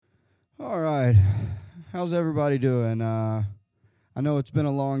All right. How's everybody doing? I know it's been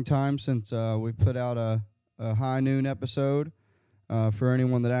a long time since we've put out a high noon episode. For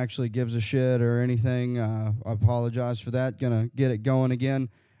anyone that actually gives a shit or anything, I apologize for that. Gonna get it going again.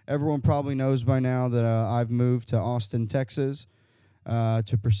 Everyone probably knows by now that I've moved to Austin, Texas,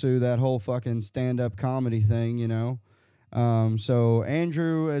 to pursue that whole fucking stand-up comedy thing, you know. So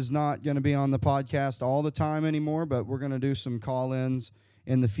Andrew is not going to be on the podcast all the time anymore, but we're going to do some call-ins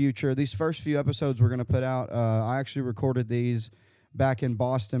in the future. These first few episodes we're going to put out, I actually recorded these back in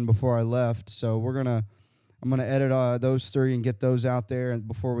Boston before I left, so I'm going to edit those three and get those out there and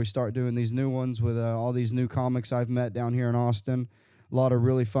before we start doing these new ones with all these new comics I've met down here in Austin. A lot of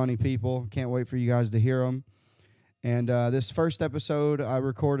really funny people. Can't wait for you guys to hear them. And this first episode I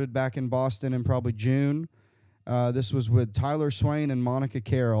recorded back in Boston in probably June. This was with Tyler Swain and Monica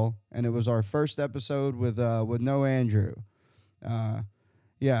Carroll, and it was our first episode with no Andrew.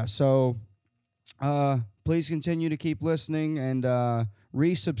 So please continue to keep listening and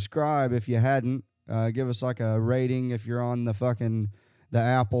resubscribe if you hadn't. Give us like a rating if you're on the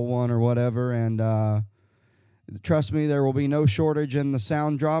Apple one or whatever, and trust me, there will be no shortage in the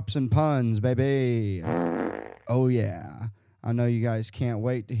sound drops and puns, baby. Oh yeah, I know you guys can't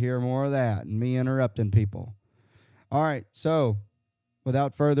wait to hear more of that and me interrupting people. All right, so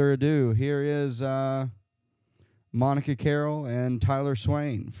without further ado, here is Monica Carroll and Tyler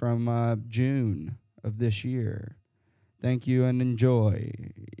Swain from June of this year. Thank you and enjoy.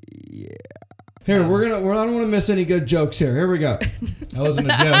 Yeah. Here, I don't want to miss any good jokes here. Here we go. That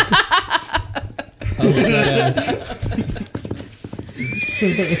wasn't a joke.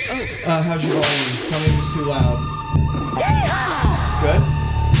 How's your volume? Tell me if it's too loud. Good?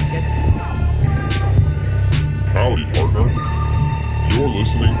 Howdy, partner. You're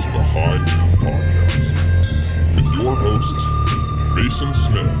listening to the High Noon Podcast with your hosts, Mason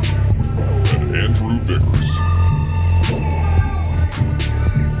Smith and Andrew Vickers.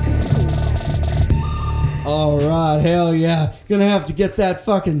 All right, hell yeah. Gonna have to get that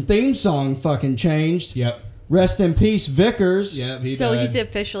fucking theme song fucking changed. Yep. Rest in peace, Vickers. Yep. So he's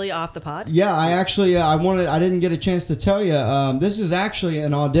officially off the pod? Yeah, I actually, I didn't get a chance to tell you. This is actually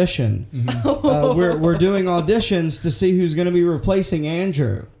an audition. Mm-hmm. We're doing auditions to see who's going to be replacing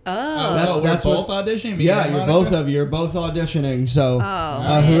Andrew. Oh, that's both auditioning? Yeah, you're both auditioning. So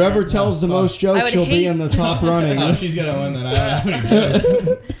whoever tells the most jokes, she'll be in the top running. Oh, she's going to win then. I don't have any jokes.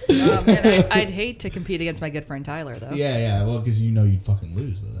 And I'd hate to compete against my good friend Tyler, though. Yeah. Well, because you know you'd fucking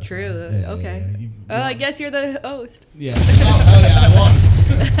lose. Though. True. Okay. I guess you're the host. Yeah. Oh, hell yeah,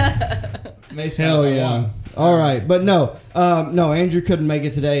 I won. Mason, hell yeah. I won. All right, but no, Andrew couldn't make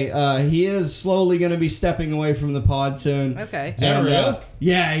it today. He is slowly going to be stepping away from the pod soon. Okay. Is that real?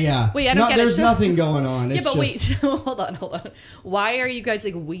 Yeah. Wait, I don't get There's it. nothing going on. Yeah, It's but just, wait. Hold on. Why are you guys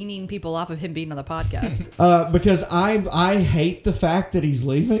like weaning people off of him being on the podcast? Because I hate the fact that he's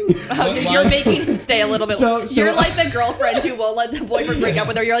leaving. So you're making him stay a little bit. So- you're like the girlfriend who won't let the boyfriend break up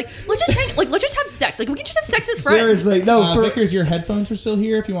with her. You're like, let's just have sex. Like we can just have sex as friends. Seriously, no. Vickers, your headphones are still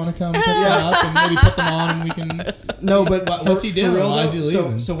here if you want to come pick them up and maybe put them on and we can... No, but what's he doing? Why is he though,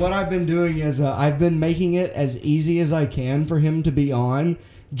 leaving? So what I've been doing is I've been making it as easy as I can for him to be on,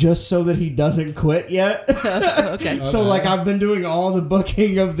 just so that he doesn't quit yet. Okay. So like I've been doing all the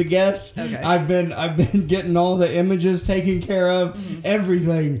booking of the guests. Okay. I've been getting all the images taken care of,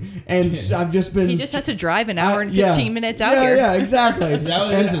 everything, and I've just been. He just has to drive an hour and 15 minutes out here. Yeah, exactly. Is that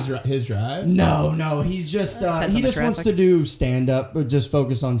what it is, his drive? No, he's just Depends he on the just wants traffic. to do stand up, but just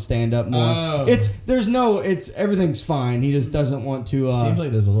focus on stand up more. Oh. Everything's fine. He just doesn't want to. Seems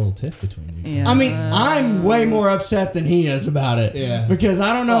like there's a little tiff between you. Yeah. I mean, I'm way more upset than he is about it. Yeah. Because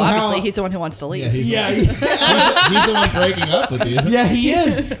I don't know Well, how. obviously, he's the one who wants to leave. He's He's the one breaking up with you. Yeah, he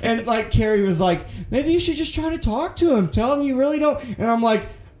is. And like Carrie was like, maybe you should just try to talk to him. Tell him you really don't. And I'm like,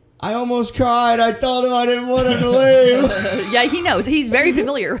 I almost cried. I told him I didn't want him to leave. Yeah, he knows. He's very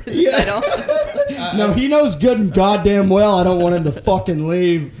familiar with the title. No, he knows good and goddamn well I don't want him to fucking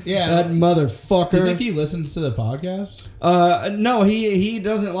leave. Yeah. That motherfucker. Do you think he listens to the podcast? No, he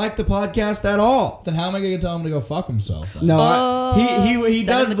doesn't like the podcast at all. Then how am I going to tell him to go fuck himself? Then? No, he Send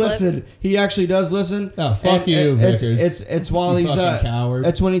does him the clip. listen. He actually does listen. Oh, fuck you, It's Vickers. it's while You he's fucking coward.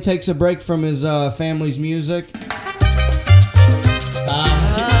 It's when he takes a break from his family's music. Oh,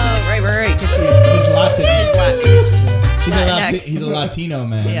 right. 'Cause He's Latin. he's Latin. He's a Latino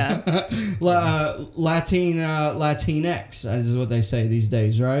man. Yeah. Latinx is what they say these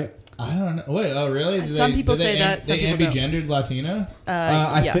days, right? I don't know. Wait, oh really? Some people say that, some They people don't. ambigendered Latino?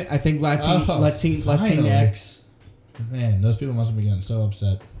 I think Oh, finally. Latinx. Man, those people must be getting so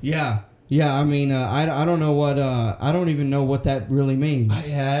upset. Yeah. Yeah, I mean, I don't know what I don't even know what that really means. I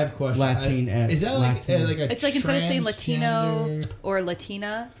have questions. Latinx. Is that like Latin. like a It's like instead of saying Latino transgender- or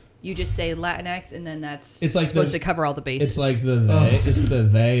Latina, you just say Latinx, and then that's It's like supposed the- to cover all the bases. It's like the they. It's the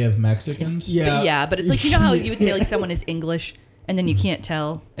they of Mexicans. Yeah. Yeah, but it's like, you know how you would say like someone is English, and then you can't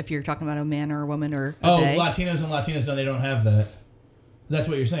tell if you're talking about a man or a woman or a Oh, they. Latinos and Latinas, no, they don't have that. That's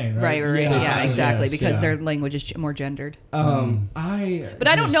what you're saying, right? Right. Yeah, Yeah, exactly, yes, because yeah. their language is more gendered. But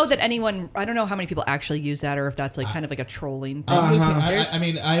I don't know that anyone. I don't know how many people actually use that, or if that's like kind of like a trolling thing. I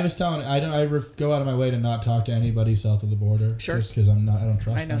mean, I was telling. I don't. Go out of my way to not talk to anybody south of the border. Sure. Just because I'm not. I don't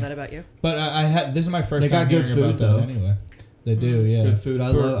trust. I know them. that about you. But I had. This is my first They time got good hearing food, about that. though. Anyway, they do. Yeah. good food. I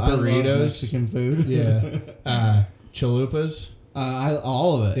love burritos. Mexican food. Yeah. Chalupas.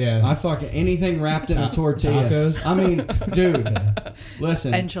 All of it. Yeah. I fucking anything wrapped in a tortilla. Tacos. I mean, dude,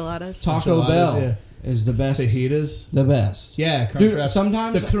 listen. Enchiladas. Taco Enchiladas, Bell yeah. is the best. Fajitas. The best. Yeah. Dude,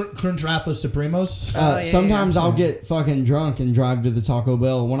 sometimes the Crunch Rapos Supremos. sometimes I'll get fucking drunk and drive to the Taco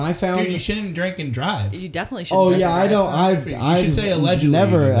Bell. When I found, Dude, you shouldn't drink and drive. You definitely should. oh dress yeah, I nice. don't. You I've should say allegedly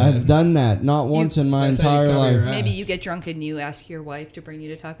Never. you did I've done that. Not once in my That's how you entire cover your life. ass. Maybe you get drunk and you ask your wife to bring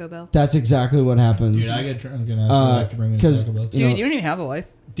you to Taco Bell. That's exactly what happens. Dude, I get drunk and ask my wife to bring me to 'cause Taco Bell. you Dude, know- you don't even have a wife.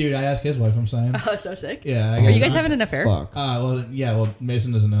 Dude, I ask his wife. I'm saying. Oh, so sick. Yeah. I Are get you guys drunk. having an affair? Fuck. Well, yeah. Well,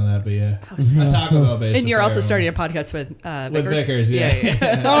 Mason doesn't know that, but yeah, a Taco Bell based. And you're also affair. starting a podcast with Vickers. With Vickers,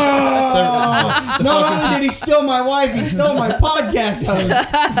 yeah. Oh! Not only did he steal my wife, he stole my podcast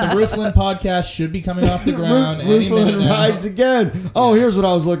host. The Roofland podcast should be coming off the ground any minute Roofland now. rides again. Oh, here's what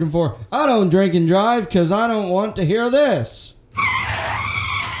I was looking for. I don't drink and drive because I don't want to hear this.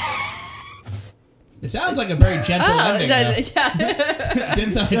 It sounds like a very gentle Oh, ending. is that, yeah.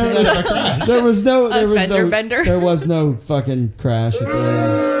 Didn't sound like too much of a crash. There was no. There was fender no. bender. There was no fucking crash at the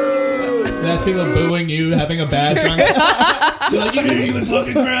end. That's people booing you, having a bad drunk. You're like, you knew you would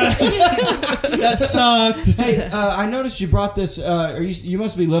fucking crash. That sucked. Hey, I noticed you brought this. You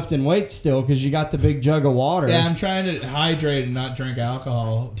must be lifting weights still because you got the big jug of water. Yeah, I'm trying to hydrate and not drink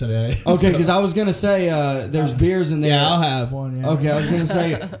alcohol today. Okay, because I was gonna say there's beers in there. Yeah, I'll have one. Yeah. Okay, I was gonna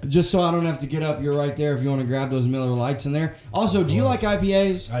say just so I don't have to get up. You're right there if you want to grab those Miller Lights in there. Also, do you like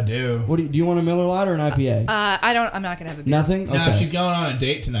IPAs? I do. What do you want a Miller Light or an IPA? I don't. I'm not gonna have a beer. Nothing. No, Okay. she's going on a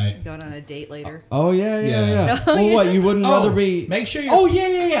date tonight. Going on a date later. Oh yeah. Yeah. Well, what you wouldn't rather be? Make sure you. Oh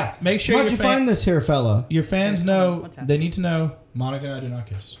yeah. Make sure How'd your you fan- find this here, fella? Your fans Hold on, know. what's happening? They need to know. Monica and I do not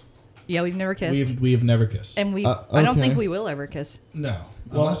kiss. Yeah, we've never kissed, We have never kissed. and we. Okay. I don't think we will ever kiss. No,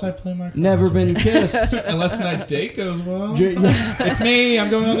 unless I play my cards. Never been kissed. Unless tonight's date goes well. Yeah. It's me. I'm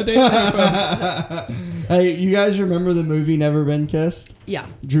going on the date tonight, folks. Hey, you guys remember the movie Never Been Kissed? Yeah.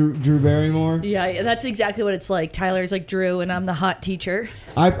 Drew Barrymore. Yeah, that's exactly what it's like. Tyler's like Drew, and I'm the hot teacher.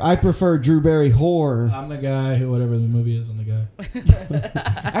 I prefer Drew Barry whore. I'm the guy who, whatever the movie is, I'm the guy.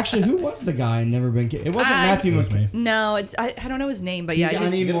 Actually, who was the guy in Never Been Kissed? It wasn't I- Matthew It was McConaughey. me. No, it's I don't know his name, but yeah, I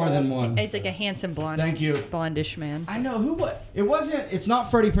he's, need more than one. it's like a handsome blonde. Thank you. Blondish man. I know who. What? It wasn't. It's not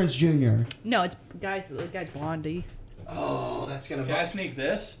Freddie Prinze Jr. No, it's the guy's blondie. Oh, that's gonna. sneak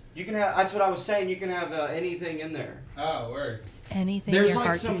this? You can have. That's what I was saying. You can have anything in there. Oh, word. Anything There's your like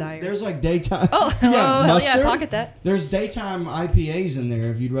heart some. desires. There's like daytime. oh, hell yeah, mustard. pocket that. There's daytime IPAs in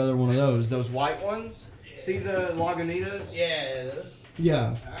there if you'd rather one of those. Those white ones. See the Lagunitas? Yeah.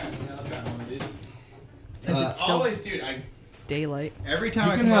 Yeah. Alright, I'll try one of these. Since it's still Always, dude. daylight. Every time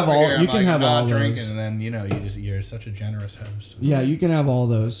You I can come have over all- here, I'm you can like, have not all drinking, those. and then you're such a generous host. Yeah, you can have all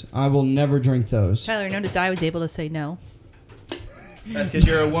those. I will never drink those. Tyler, notice I was able to say no. That's because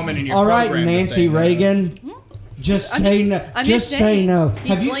you're a woman and you're All right, Nancy Reagan. Just say no. I'm Just say saying, no.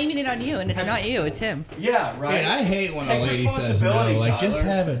 He's Have you? blaming it on you, and it's not you. It's him. Yeah, Wait, I hate when a Take lady says no. responsibility, Like, just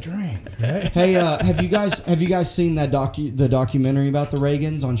Tyler. have a drink, right? Hey, have you guys seen that the documentary about the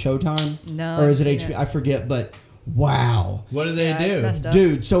Reagans on Showtime? No, Or is it I've seen HBO? I forget, but wow, What do they Yeah, do? it's messed up.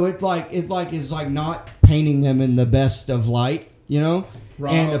 dude. So it is like not painting them in the best of light, you know.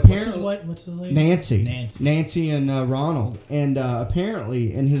 And apparently, what's the lady? Nancy and Ronald, and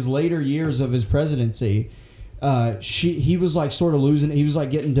apparently in his later years of his presidency, he was like sort of losing. He was like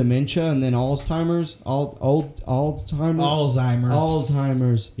getting dementia and then Alzheimer's,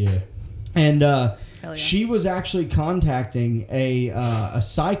 Alzheimer's. Yeah. And yeah. she was actually contacting a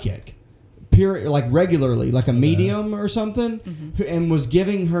psychic, like regularly, like a medium or something, and was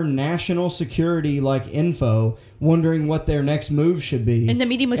giving her national security like info, wondering what their next move should be. And the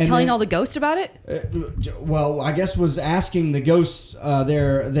medium was And telling then- all the ghosts about it. well, I guess was asking the ghosts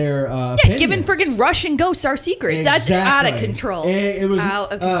their Yeah, opinions. giving friggin' Russian ghosts our secrets. That's out of control. It was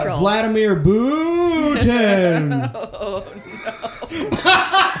out of control. Vladimir Putin.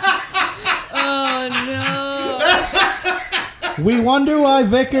 Oh no! We wonder why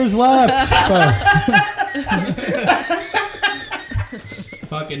Vickers left, folks.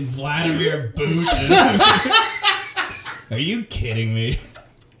 Fucking Vladimir Putin. Are you kidding me?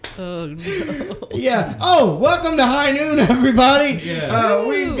 Oh no. Yeah. Oh, welcome to High Noon, everybody. Yeah.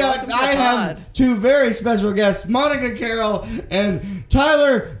 We've got. welcome to I the have pod. two very special guests, Monica Carroll and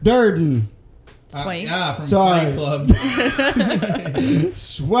Tyler Durden. Swain. Yeah, from Sorry. Fight Club.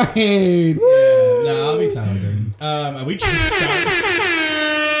 Swain. Yeah. No, I'll be Tyler Durden. Are we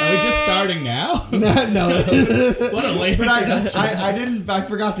just starting now? No. What a late But I didn't. I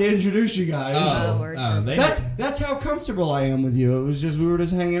forgot to introduce you guys. Oh, word. That's how comfortable I am with you. It was just we were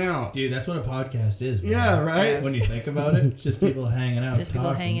just hanging out. Dude, that's what a podcast is, man. Yeah, right. When you think about it, it's just people hanging out, Just people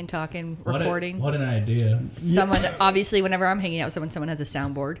talking. hanging, talking, What recording. what an idea. Someone, obviously, whenever I'm hanging out with someone has a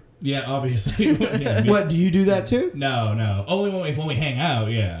soundboard. Yeah, obviously. Yeah, What do you do that too? No. Only when we hang out,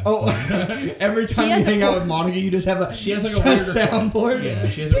 yeah. Oh, every time you has a hang out whole- with Monica, you just have a She has like a weird soundboard. Yeah,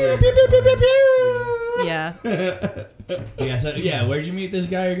 she has a weird Pew, pew, pew, pew, pew. Yeah. Yeah, where'd you meet this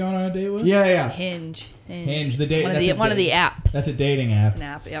guy you're going on a date with? Yeah. Hinge. Hinge, the date. One of that's the a one of the date. apps. That's a dating app. It's an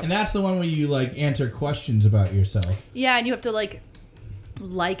app, yep. And that's the one where you like answer questions about yourself. Yeah, and you have to like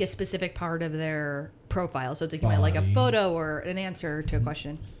a specific part of their profile. So it's like you might like a Body. photo or an answer to a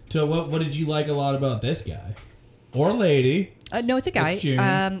question. So what did you like a lot about this guy? Or lady? No, it's a guy. It's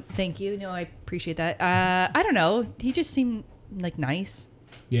June. Thank you. No, I appreciate that. I don't know. He just seemed like nice.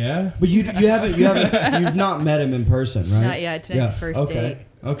 Yeah? But you've not met him in person, right? Not yet. Tonight's the first okay. date.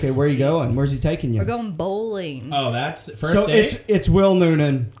 Okay, where are you going? Where's he taking you? We're going bowling. Oh, that's first so date? it's Will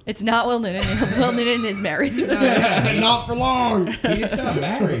Noonan. It's not Will Noonan. Will Noonan is married. Not for long. He just got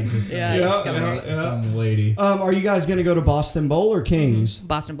married to some, Yeah, he just some, got married. some lady. Are you guys gonna go to Boston Bowl or Kings?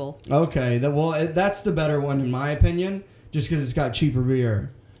 Boston Bowl. Okay, that's the better one in my opinion, just because it's got cheaper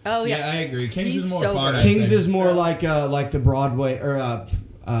beer. Oh Yeah, yeah. I agree. Kings He's is more so fun. good. I Kings think. is more So- like the Broadway or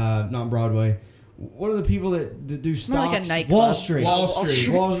not Broadway. What are the people that do stocks? more like a nightclub. Wall Street. Wall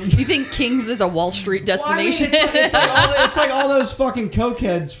Street. You think Kings is a Wall Street Well, I mean, destination? it's like all those fucking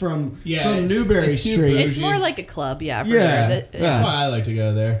cokeheads from Newberry it's too Street. It's more like a club, yeah. For Yeah, sure. yeah. That's why I like to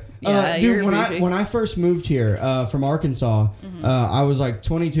go there. Yeah, dude, you're when bougie. when I first moved here from Arkansas, Mm-hmm. I was like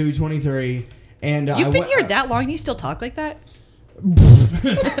 22, 23, and I You've been went, here that long and you still talk like that?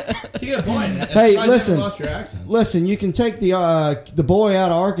 That's a good point. I'm Hey, surprised you haven't listen. lost your accent. Listen, you can take the boy out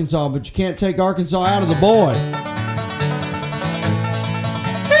of Arkansas, but you can't take Arkansas out of the boy.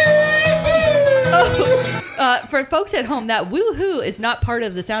 For folks at home, that woohoo is not part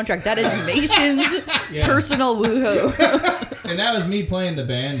of the soundtrack. That is Mason's Yeah. personal woohoo. And that was me playing the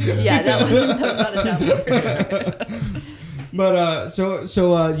banjo. Yeah, that was not a soundboard. But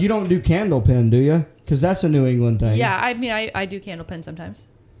so you don't do candlepin, do you? Because that's a New England thing. Yeah, I mean, I do candlepin sometimes.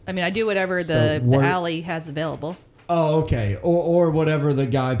 I mean, I do whatever So the work- alley has available. Oh, okay. Or whatever the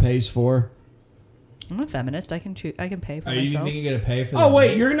guy pays for. I'm a feminist. I can choose. I can pay for Are you myself. think you're gonna pay for? Oh the wait,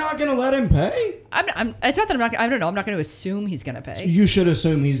 date? you're not gonna let him pay? It's not that I'm not. I don't know. I'm not going to assume he's going to pay. You should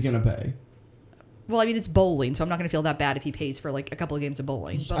assume he's gonna pay. Well, I mean, it's bowling, so I'm not going to feel that bad if he pays for like a couple of games of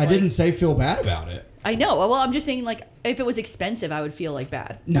bowling. But I didn't say feel bad about it. I know. Well, I'm just saying, like, if it was expensive, I would feel like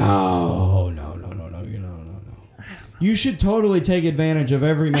bad. No. You should totally take advantage of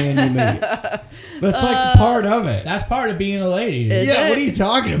every man you meet. That's like part of it. That's part of being a lady. dude. Is Yeah, it? what are you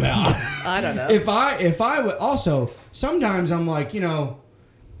talking about? I don't know. if I would also sometimes I'm like,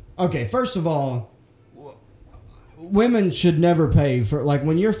 okay, first of all, women should never pay for like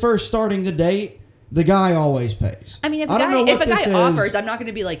when you're first starting to date, the guy always pays. I mean, if I don't know a what this guy is. offers, I'm not going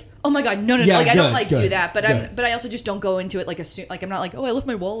to be like, oh my god, no, Yeah, like I don't good, like do good, that. But good. but I also just don't go into it like I'm not like, oh, I left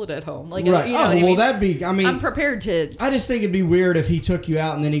my wallet at home. Like, Right. you know Oh, what I well, mean? that'd be. I mean, I'm prepared to. I just think it'd be weird if he took you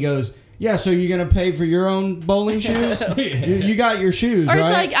out and then he goes, "Yeah, so you're gonna pay for your own bowling shoes? you got your shoes, Or right?"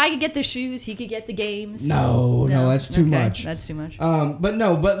 it's like I could get the shoes, he could get the games. no, that's too Okay, much. That's too much. But then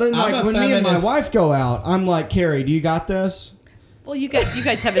I'm like a when me and my feminist. wife go out, I'm like, Carrie, do you got this? Well, you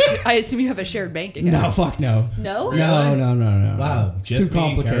guys have I assume you have a shared bank account. No, fuck no. No? No. Wow, It's just too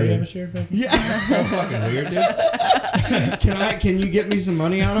me and Carrie have a complicated. shared bank? Yeah, So fucking weird, dude. can you get me some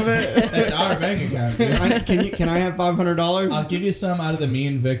money out of it? That's our bank account. Dude. Can I have I'll $500? give you some out of the me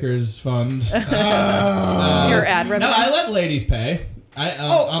and Vickers fund. Your ad revenue. No, I let ladies pay.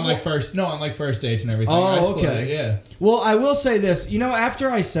 On first dates and everything. Oh, I split okay. it, yeah. Well, I will say this. After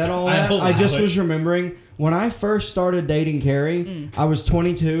I said all I that, allow I just it. was remembering when I first started dating Carrie. I was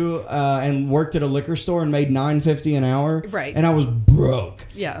 22 and worked at a liquor store and made $9.50 an hour. Right. And I was broke.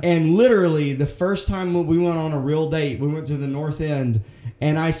 Yeah. And literally, the first time we went on a real date, we went to the North End,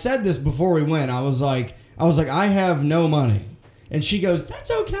 and I said this before we went. I was like, I have no money, and she goes, "That's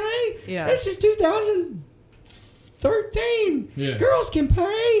okay. Yeah. This is 2005. 13. Yeah. Girls can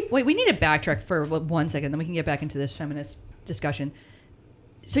pay. Wait, we need to backtrack for 1 second, then we can get back into this feminist discussion.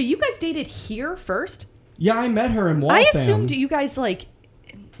 So you guys dated here first? Yeah, I met her in Waltham. I assumed you guys like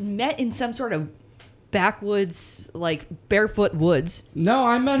met in some sort of backwoods, like barefoot woods. No,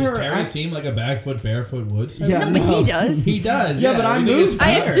 I met Does her. Terry seem like a barefoot woods? type? Yeah, No, but he does. He does. Yeah, but I You think moved it's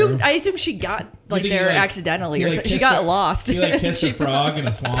I fair? assume she got like think he, there like- accidentally, he, or like, something. She kissed got a- lost. He like kissed a frog in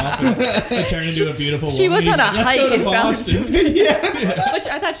a swamp and it turned into a beautiful She woman. was on a He's like, hike "Let's go and to found Boston." some. Yeah. Which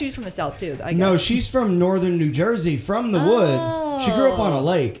I thought she was from the south too. I guess. No, she's from northern New Jersey, from the woods. She grew up on a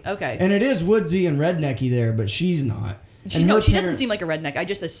lake. Okay. And it is woodsy and rednecky there, but she's not. She, And no, her she doesn't parents- seem like a redneck. I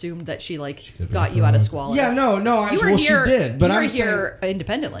just assumed that she like could be got a you out of frog. squalor. Yeah, no. You were Well, here. she did, but you were I'm saying here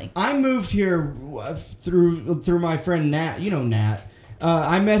independently. I moved here through my friend Nat. You know Nat.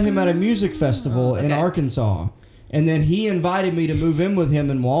 I met him at a music festival in Okay. Arkansas, and then he invited me to move in with him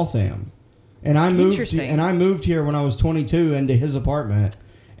in Waltham, and I moved. Interesting. And I moved here when I was 22 into his apartment,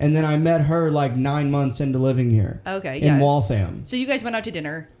 and then I met her like 9 months into living here. Okay, in yeah. Waltham. So you guys went out to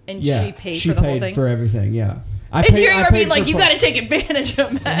dinner, and Yeah, she paid for the whole thing. for everything. Yeah, and here you are being like, you got to take advantage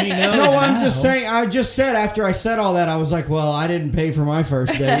of He that. knows No, I'm how. just saying. I just said after I said all that, I was like, "Well, I didn't pay for my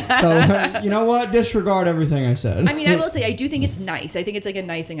first date, so you know what? Disregard everything I said." I mean, I will say, I do think it's nice. I think it's like a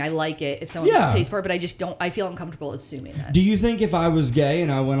nice thing. I like it if someone Yeah. pays for it, but I just don't. I feel uncomfortable assuming that. Do you think if I was gay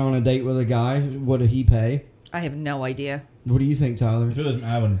and I went on a date with a guy, would he pay? I have no idea. What do you think, Tyler? If it was,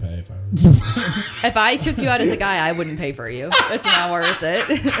 I wouldn't pay if I were. If I took you out as a guy, I wouldn't pay for you. It's not worth it.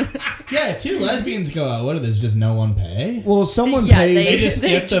 Yeah, if two lesbians go out, what are this? Just no one pay? Well, someone Yeah, pays. They just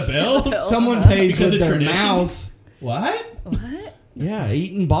skip the bill? Someone pays Because with of their tradition? mouth. What? What? Yeah,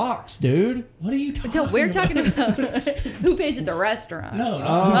 eating box, dude. What are you talking No, about? we're talking about who pays at the restaurant. No,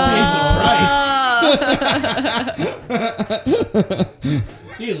 who pays the price?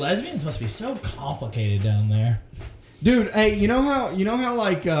 Dude, lesbians must be so complicated down there. Dude, hey, you know how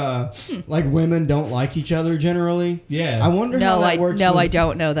like women don't like each other generally? Yeah. I wonder how No, that works. no, with- I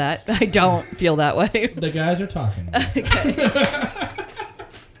don't know that. I don't feel that way. The guys are talking. Okay.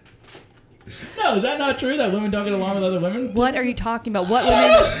 No, is that not true that women don't get along with other women? What are you talking about? What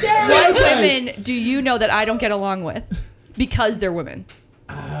women do you know that I don't get along with? Because they're women.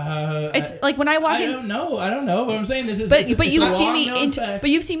 It's like when I walk I in. don't know. But I'm saying this is. But it's you've a seen me long-known fact. but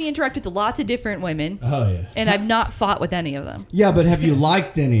you've seen me interact with lots of different women, Oh yeah. and I've not fought with any of them. Yeah, but have you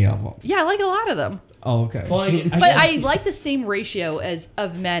liked any of them? Yeah, I like a lot of them, Oh, okay. Well, but I like the same ratio as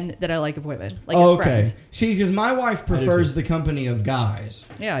of men that I like of women, like Oh, as okay. friends. See, because my wife prefers the company of guys.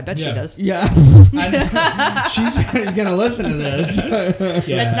 Yeah, I bet she Yeah. does. Yeah, she's gonna listen to this.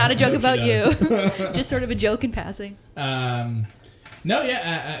 That's not a joke about you. you. Just sort of a joke in passing. No,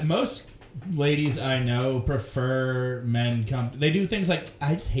 yeah. Most ladies I know prefer men come. They do things like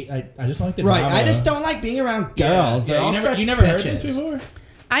I just hate. I just don't like the Right. drama. I just don't like being around girls. They're all such you never heard bitches. this before?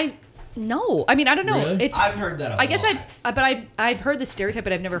 No, I mean I don't know. Really? It's I've heard that. I guess I've heard the stereotype,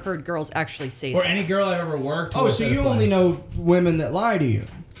 but I've never heard girls actually say Or that. any girl I've ever worked Oh, with. so at a you only place. know women that lie to you?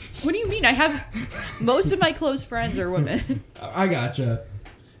 What do you mean? I have most of my close friends are women. I gotcha.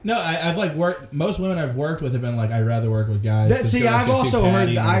 No, I've like worked. Most women I've worked with have been like, I'd rather work with guys. That, 'cause see, girls I've get too also catty heard.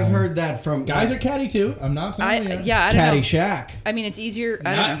 and I've whatever. heard that from Guys are catty too. I'm not saying. I don't know. Caddyshack. I mean, it's easier.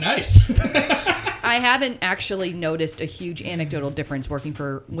 I Not don't know. nice. I haven't actually noticed a huge anecdotal difference working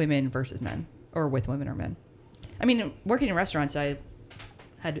for women versus men, or with women or men. I mean, working in restaurants, I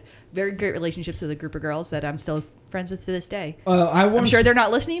had very great relationships with a group of girls that I'm still friends with to this day. I'm sure they're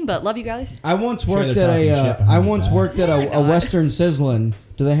not listening, but love you guys. I once Sure, worked they're at talking shit a. behind I my once back. worked at They're a not. Western Sizzlin'.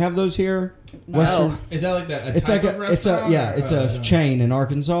 Do they have those here? Western. Is that like that? It's like type of it's a restaurant, yeah, or- it's a chain in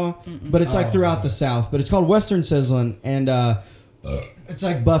Arkansas, but it's like throughout the South. But it's called Western Sizzlin', and it's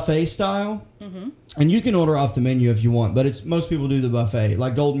like buffet style. And you can order off the menu if you want, but it's most people do the buffet,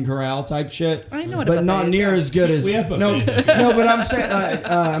 like Golden Corral type shit. I know what a but buffet not is, near yeah. as good as We have no, buffets. no. But I'm saying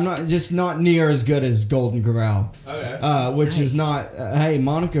I'm not near as good as Golden Corral, Okay. which is Nice. not. Hey,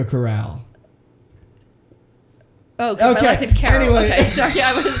 Monica Corral. Oh, okay. My Okay, last name's Carol. anyway. Okay, sorry,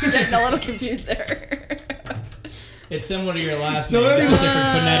 I was getting a little confused there. It's similar to your last So name. It's a anyway- different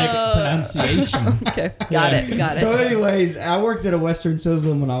phonetic pronunciation. Okay, got it. So, anyways, I worked at a Western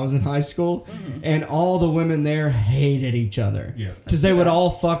Sizzlin' when I was in high school, and all the women there hated each other. Yeah. Because they would all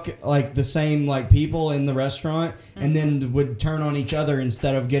fuck like the same like people in the restaurant, and then would turn on each other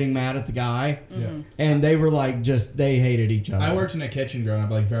instead of getting mad at the guy. Yeah. And they were like they hated each other. I worked in a kitchen growing up,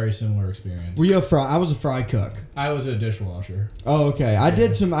 like very similar experience. Were you a fry? I was a fry cook. I was a dishwasher. Oh, okay.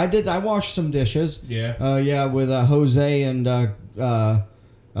 I washed some dishes. Yeah. Yeah, with Jose and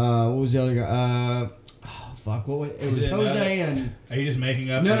what was the other guy? fuck, what was it? Is Was it, Jose and Are you just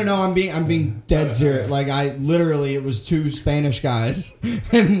making up? no, I'm being dead serious. Like I literally, it was two Spanish guys,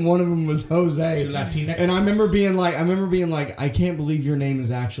 and one of them was Jose. Two Latinx. And I remember being like, I can't believe your name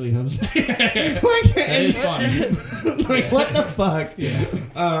is actually Jose. That is funny. Like what the fuck? Yeah.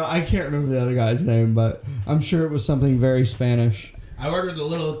 I can't remember the other guy's name, but I'm sure it was something very Spanish. I worked with a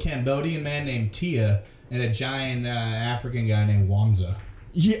little Cambodian man named Tia and a giant African guy named Wanza.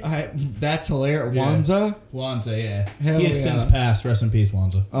 Yeah, that's hilarious. Yeah. Wanza? Wanza, yeah. Hell He has yeah. since passed. Rest in peace,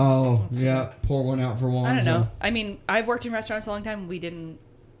 Wanza. Oh, yeah. Pour one out for Wanza. I don't know. I mean, I've worked in restaurants a long time.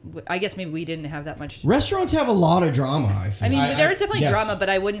 I guess maybe we didn't have that much. Restaurants have a lot of drama, I feel. I mean, I- there was definitely yes. drama, but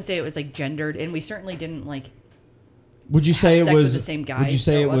I wouldn't say it was like gendered, and we certainly didn't like. Would you say have it sex with was the same guy, Would you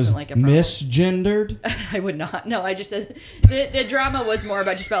say so it it was wasn't like a problem. misgendered? I would not. No, I just said the drama was more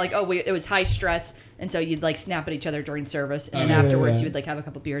about just about like it was high stress, and so you'd like snap at each other during service, and then Yeah, afterwards yeah. you would like have a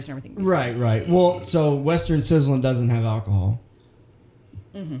couple beers and everything. Right, right. Well, so Western Sizzling doesn't have alcohol.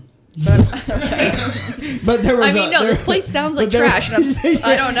 But there was. I mean, no, this place sounds like but there- trash, and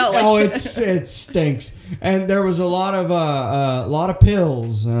I don't know. Like, oh, it stinks. And there was a lot of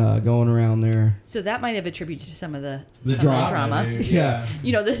pills going around there. so that might have attributed to some of the drama. dude. Yeah.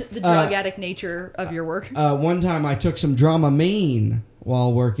 You know, the drug addict nature of your work. One time I took some Dramamine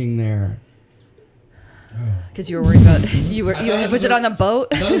while working there. Because you were worried about was it on the boat?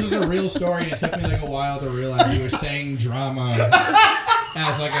 That was a real story, and it took me like a while to realize you were saying drama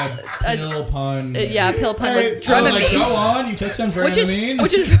as like a pill pun. Yeah, pill pun Hey, like so I was like, Dramamine, go on, you took some Dramamine.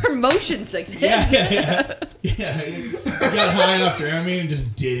 which is for motion sickness. yeah. You got high enough Dramamine and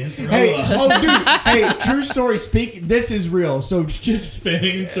just didn't throw Hey, up. oh dude, hey, true story. This is real. So Just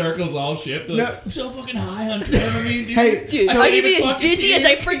spinning in circles all shit. Like, No. I'm so fucking high on Dramamine, dude. Hey, Dude, so I can be even as fucking dizzy as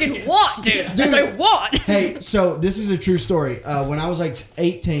I freaking want, dude. As I want. hey, so this is a true story. When I was like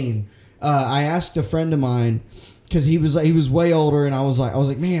 18, I asked a friend of mine because he was way older, and I was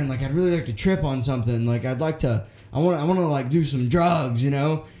like, man, like I'd really like to trip on something. Like I want to like do some drugs, you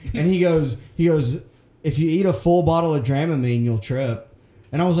know. And he goes, if you eat a full bottle of Dramamine, you'll trip.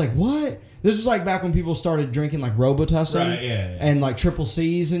 And I was like, what? This was like back when people started drinking like Robitussin, Right, yeah. and like triple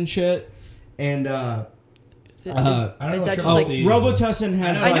C's and shit. And I don't Is know that what just triple like- C is. Robitussin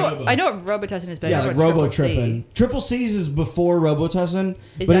has I like I know what Robitussin is, but yeah, I like don't know what Robo Triple C. Trippin'. Triple C's is before Robitussin, Is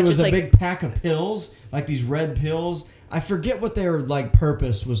but that it was just a like- big pack of pills, like these red pills. I forget what their like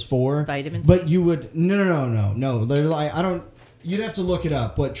purpose was for. Vitamin C? But you would no. They're like I don't. You'd have to look it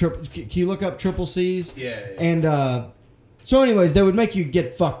up. What can you look up Triple C's? Yeah. And so, anyways, they would make you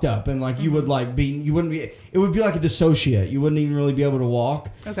get fucked up, and like you would like you wouldn't be. It would be like a dissociate. You wouldn't even really be able to walk.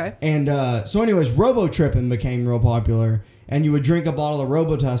 Okay. And so, anyways, Robo Trippin' became real popular, and you would drink a bottle of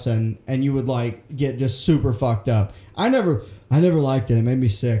Robitussin, and you would like get just super fucked up. I never liked it. It made me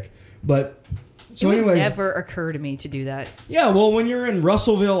sick. But so, it would anyways, never occur to me to do that. yeah. Well, when you're in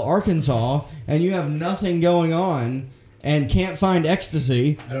Russellville, Arkansas, and you have nothing going on and can't find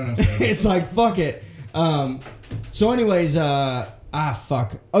ecstasy, I don't know. it's like fuck it. So, anyways,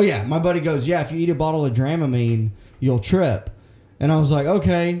 fuck. Oh yeah, my buddy goes, yeah, if you eat a bottle of Dramamine, you'll trip. And I was like,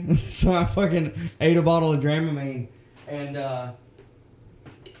 okay. So I fucking ate a bottle of Dramamine, and Are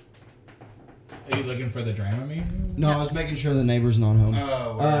you looking for the Dramamine? no, I was making sure the neighbor's not home.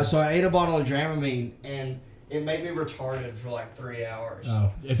 Oh, word. So I ate a bottle of Dramamine, and it made me retarded for like 3 hours.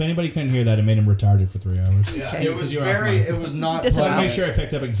 Oh, if anybody couldn't hear that, it made him retarded for 3 hours. Yeah, Okay. it was You were off very. mic. It was not. Disavow. Let's pleasant. make sure I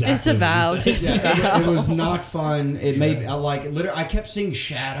picked up exactly. Disavow. What you said. It was not fun. It made like literally. I kept seeing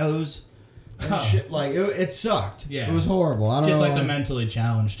shadows. And Oh. shit. Like it sucked. Yeah. It was horrible. I don't Just know. like the why. mentally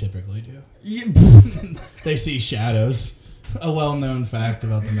challenged typically do. Yeah, They see shadows. A well-known fact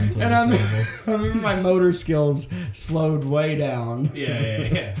about the mentally and disabled. I remember my motor skills slowed way down.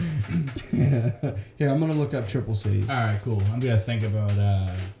 Yeah. Here, I'm gonna look up Triple C's. All right, cool. I'm gonna think about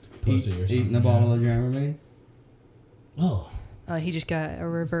pussy or something. Eating a bottle of Dramamine. Oh, He just got a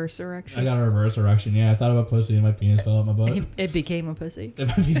reverse erection. I got a reverse erection. Yeah, I thought about pussy and my penis fell out my butt. It became a pussy. My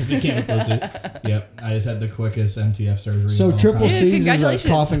penis became a pussy. Yep, I just had the quickest MTF surgery. So of all Triple time. Yeah, C's is like congratulations.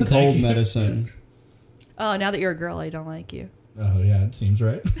 cough and Thank cold you. medicine. Oh, now that you're a girl, I don't like you. Oh yeah, it seems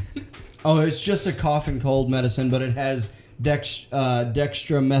right. Oh, it's just a cough and cold medicine, but it has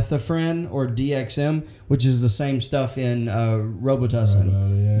dextromethorphan or DXM, which is the same stuff in Robitussin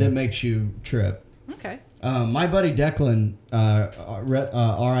Robo, yeah. that makes you trip. Okay. My buddy Declan,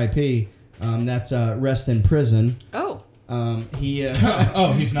 R.I.P. That's rest in prison. Oh. He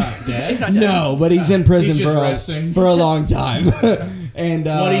Oh, he's not dead. He's not dead. no, but he's in prison He's just resting. for a long time. And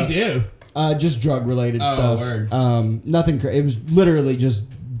What'd he do? just drug related Oh, stuff. word. Nothing. It was literally just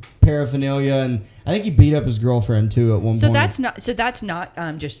paraphernalia, and I think he beat up his girlfriend too at one So point. that's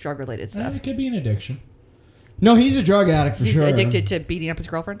not just drug related stuff. It could be an addiction. No, he's a drug addict for He's sure. addicted to beating up his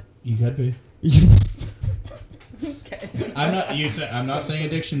girlfriend. You could be. I'm not saying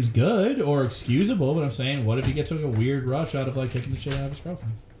addiction's good or excusable, but I'm saying, what if he gets like a weird rush out of like kicking the shit out of his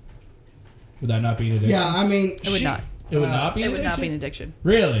girlfriend? Would that not be an addiction? Yeah, I mean, It would not. It would not be. It An would addiction? not be an addiction.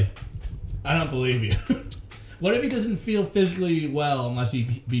 Really? I don't believe you. What if he doesn't feel physically well unless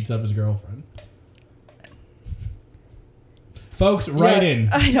he beats up his girlfriend? Folks, write in.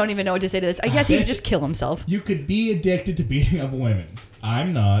 I don't even know what to say to this. I guess he could just kill himself. You could be addicted to beating up women.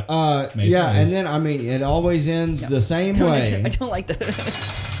 I'm not. Mason yeah, is. and then I mean, it always ends the same way I don't like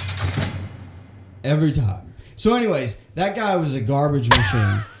that. every time. So, anyways, that guy was a garbage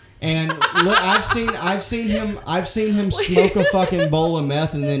machine, and look, I've seen him smoke a fucking bowl of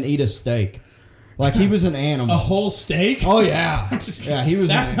meth and then eat a steak, like he was an animal. A whole steak? Oh yeah, yeah, he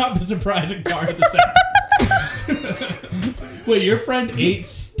was. That's not the surprising part of the sentence. Wait, your friend ate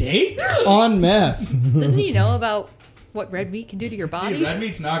steak? on meth. Doesn't he know about what red meat can do to your body? Dude, red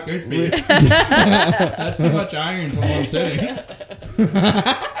meat's not good for you. That's too much iron from one sitting.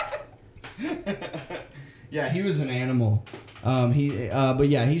 Yeah, he was an animal. But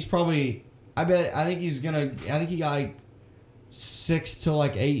yeah, he's probably. I think he got like 6 to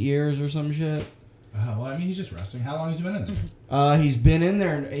like 8 years or some shit. Well, I mean, he's just resting. How long has he been in there? He's been in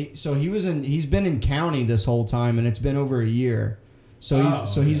there. So he's been in county this whole time, and it's been over a year. So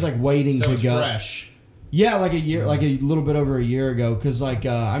he's like waiting So to it's go. Fresh. Yeah, like a year, like a little bit over a year ago. Because like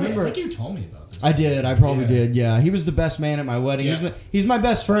I remember. I think you told me about this. I did. I probably Yeah. did. Yeah, he was the best man at my wedding. Yeah. He's my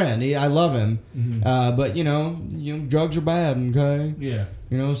best friend. I love him. But you know, drugs are bad. Okay. Yeah.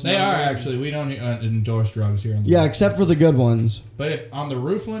 You know, it's They not are good. actually. We don't endorse drugs here on the Yeah, podcast. except for the good ones. But if on the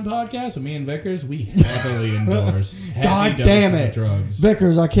Roofland podcast with me and Vickers, we heavily endorse heavy God doses damn of it, drugs.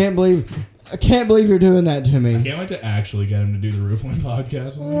 Vickers! I can't believe you're doing that to me. Can't wait to actually get him to do the Roofland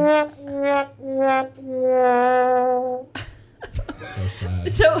podcast with me. So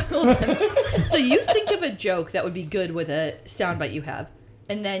sad. So you think of a joke that would be good with a soundbite you have,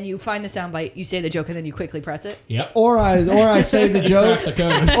 and then you find the soundbite, you say the joke, and then you quickly press it. Yep. Or I say the joke. Crack the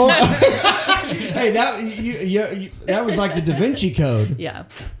code. Or, hey, that was like the Da Vinci Code. Yeah.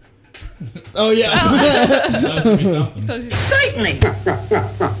 Oh yeah. That was gonna be something. Certainly.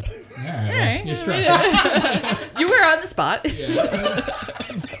 All right. You're stretching. You were on the spot.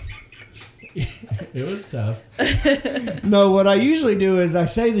 It was tough. No, what I usually do is I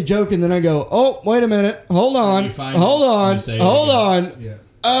say the joke and then I go, oh, wait a minute, hold on, You find hold it, on, you say it hold again. on. Yeah.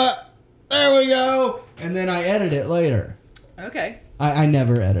 There we go. And then I edit it later. Okay. I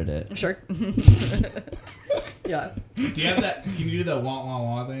never edit it. Sure. Yeah. Do you have that? Can you do the wah wah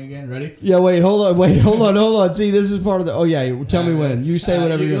wah thing again? Ready? Yeah, hold on. See, this is part of the. Oh yeah, tell me when. You say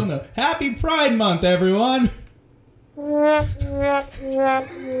whatever you you'll want. know. Happy Pride Month, everyone.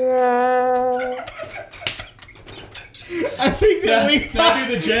 I think that we. I'll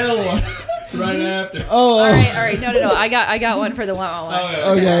do the jail one right after. Oh, All right. No. I got one for the wah wah wah.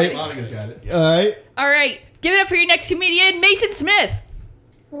 Oh, yeah, Okay. Monica's got it. all right. All right. Give it up for your next comedian, Mason Smith.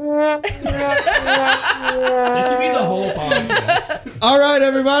 This could be the whole podcast. All right,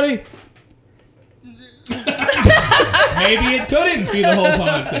 everybody. Maybe it couldn't be the whole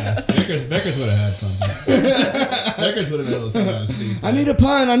podcast. Vickers would have had something. Vickers would have been able to think on his feet. I need a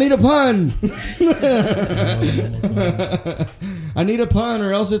pun. I need a pun,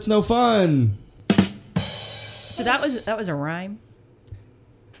 or else it's no fun. So that was a rhyme.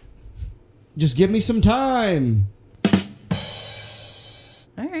 Just give me some time.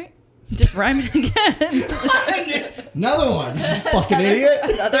 All right. Just rhyme it again. Another one. You fucking idiot.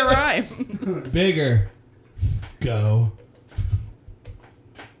 Another rhyme. Bigger. Go.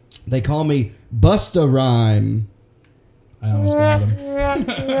 They call me Busta Rhyme. I almost got him.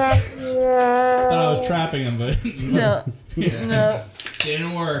 Thought I was trapping him, but No. No.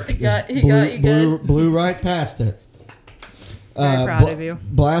 didn't work. He got you good. Blew right past it. Very proud of you.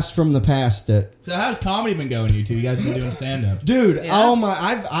 Blast from the past it. So how's comedy been going, you two? You guys have been doing stand up. Dude, Yeah. oh my!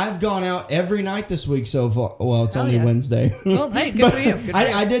 I've gone out every night this week so far. Well, it's Hell only yeah. Wednesday. Well, hey, good for you. Good for you.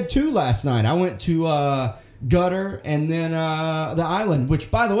 I did 2 last night. I went to Gutter and then the Island.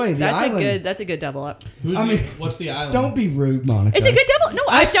 Which, by the way, the Island. That's a good double up. What's the island? Don't be rude, Monica. It's a good double. No,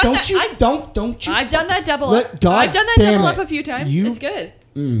 I've done that. Don't you? I've done that double Let- up. God I've done that damn double it. up a few times. You- It's good.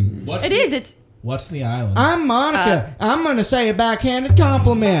 What's It is. It's What's the island? I'm Monica. I'm gonna say a backhanded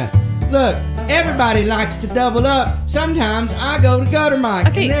compliment. Look, everybody likes to double up. Sometimes I go to Gutter Mike,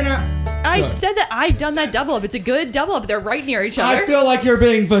 Okay. and then I What? said that I've done that double up. It's a good double up. They're right near each other. I feel like you're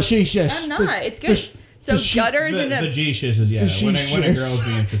being facetious. I'm not. It's good. So gutters the and a facetious is when a Facetious. girl's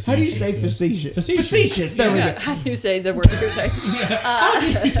being facetious. How do you say yeah. facetious? Facetious. Facetious. There we yeah, go. how do you say the word you're saying? How do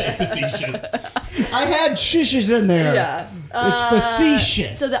you say facetious? I had shishes in there. Yeah. It's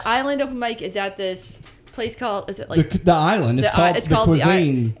facetious. So the island open mic is at this place called, is it like the island. It's called the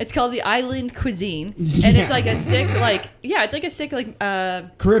Cuisine. It's called the Island Cuisine, and Yeah. it's like a sick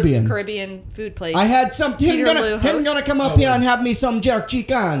Caribbean food place. I had some. Peter Him Lou gonna hosts. come up here and have me some jerk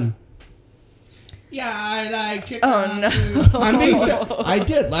chicken. Yeah, I like chicken. Oh no! I'm being I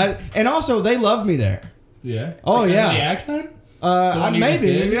did, and also they loved me there. Yeah. Oh, Because yeah. of the accent? I one you just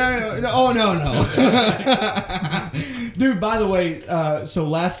maybe. did? Yeah. Oh no. Dude, by the way, so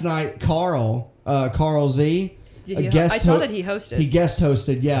last night Carl Z, Did a he guest I saw ho- that he hosted. He guest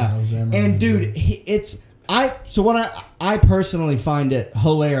hosted, yeah. I was there, And man. dude, I personally find it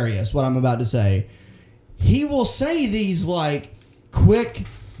hilarious what I'm about to say. He will say these like quick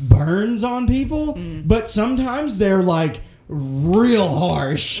burns on people, but sometimes they're like real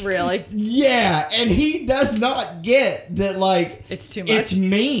harsh. Really? Yeah, and he does not get that like It's too much. it's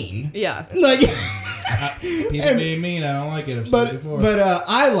mean. Yeah. Like People being mean, I don't like it. I've said it before. but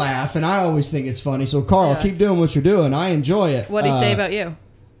I laugh and I always think it's funny. So Carl, Yeah. keep doing what you're doing. I enjoy it. What did he say about you?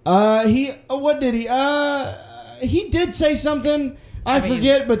 What did he? He did say something. I mean-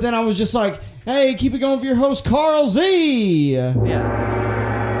 forget, but then I was just like, "Hey, keep it going for your host, Carl Z." Yeah.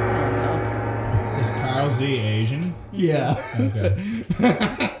 Is Carl Z Asian? Yeah. Okay.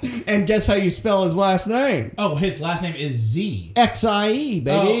 And guess how you spell his last name? Oh, his last name is Z. XIE,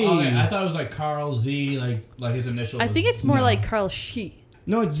 baby. Oh, okay. I thought it was like Carl Z, like his initial. I think it's more like Carl She.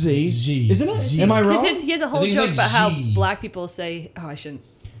 No, it's Z. Z. Isn't it? Z. Am I wrong? He has a whole think it's joke like about how Z. black people say, "Oh, I shouldn't.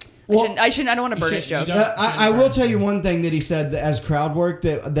 Well, I don't want to burn his You joke." don't- I will tell you one thing that he said that as crowd work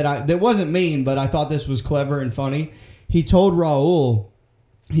that wasn't mean, but I thought this was clever and funny. He told Raul,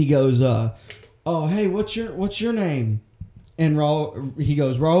 he goes, "Oh, hey, what's your name?" And he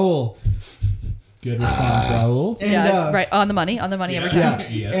goes, "Raul." Good response, Raul. And, Yeah, right on the money every time. Yeah.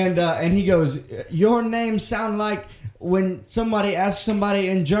 Yeah. And he goes, "Your name sound like when somebody asks somebody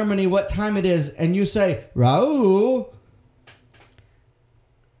in Germany what time it is, and you say Raul."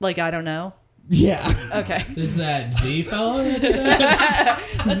 Like I don't know. Yeah. Okay, Is that Z fella that did that?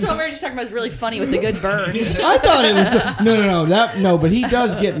 that's what we were just talking about. Is really funny with the good burns. I thought it was no, but he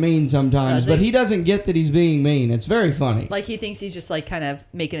does get mean sometimes, Does he? but he doesn't get that he's being mean. It's very funny. Like he thinks he's just like kind of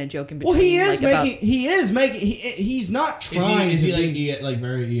making a joke in between. Well, he is like, he's not Is trying he to be. like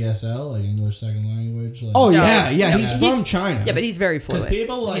very ESL, like English second language? Like, Oh No, yeah, no. he's from China. Yeah, but he's very because fluent.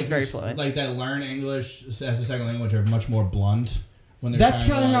 people like he's very fluent. like that learn English as a second language are much more blunt when they're. That's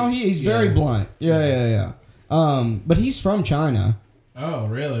trying to, kind of how like- he's very yeah. blunt. Yeah. But he's from China. Oh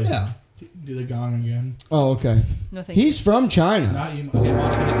really? Yeah. Do the gong again? Oh, okay. No, thank you. He's from China. Not you. Okay,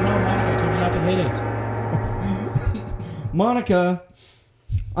 Monica. No, Monica. I told you not to hit it. Monica,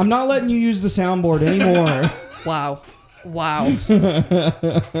 I'm not letting you use the soundboard anymore. Wow.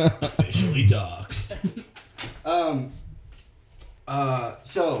 Officially doxed.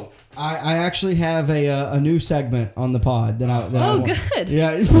 So I actually have a new segment on the pod that I. That I Oh, want- good.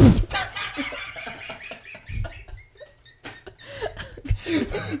 Yeah.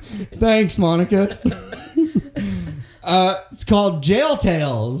 Thanks, Monica. It's called Jail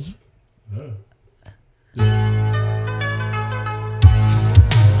Tales. Oh.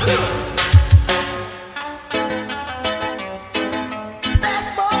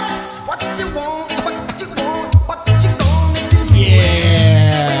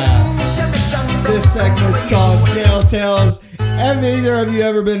 Yeah. This segment's called Jail Tales. Have either of you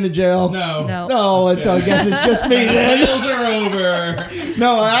ever been to jail? No. No. No, I guess it's just me then. Tales are over.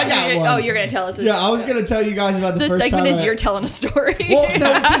 No, I got one. Oh, you're gonna tell us. Yeah, I was gonna tell you guys about the This first segment time is I- you're telling a story. Well,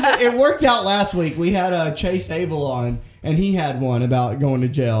 no, because it worked out last week. We had Chase Abel on, and he had one about going to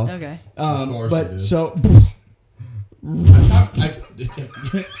jail. Okay. Of course But he did. so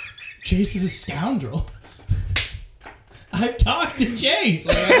Chase is a scoundrel. I've talked to Chase.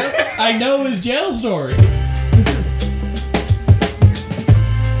 Like, I know his jail story.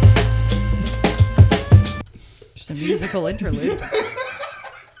 Just a musical interlude.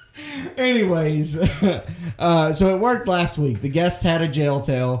 anyways, so it worked last week. The guest had a jail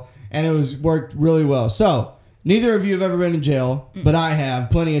tale, and it worked really well. So neither of you have ever been in jail, but I have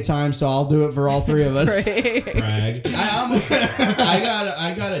plenty of time, so I'll do it for all three of us. Great. Brag. I got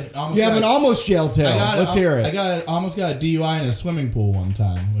a almost. You have got an almost jail tale. Let's hear it. Almost got a DUI in a swimming pool one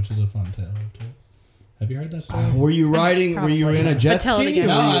time, which is a fun tale. I've told. Have you heard that story? Were you riding? Were you in a jet But tell it ski? again.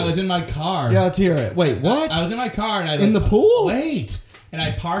 No, Were you- I was in my car. Yeah, let's hear it. Wait, what? I was in my car and I In the pool? Wait, and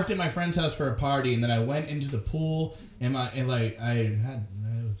I parked at my friend's house for a party, and then I went into the pool and I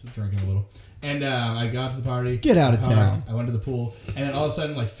was drinking a little, and I got to the party. Get out of parked, town. I went to the pool, and then all of a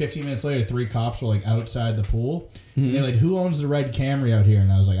sudden, like 15 minutes later, 3 cops were like outside the pool. Mm-hmm. And they're like, "Who owns the red Camry out here?"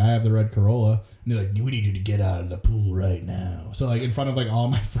 And I was like, "I have the red Corolla." And they're like, we need you to get out of the pool right now. So like in front of like all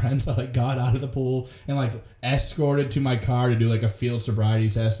my friends, I like got out of the pool and like escorted to my car to do like a field sobriety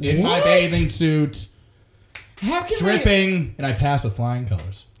test in my What? bathing suit, How can dripping, and I passed with flying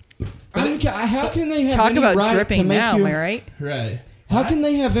colors. how can they have Talk any about right to dripping make now, you? am I right? Right. How can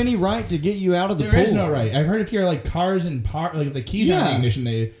they have any right to get you out of the pool? There is no right. I've heard if you're like cars and like the keys Yeah. on the ignition,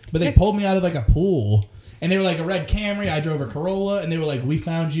 they pulled me out of like a pool. And they were like a red Camry. I drove a Corolla, and they were like, "We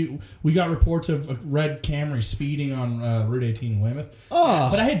found you. We got reports of a red Camry speeding on Route 18 in Weymouth." Oh.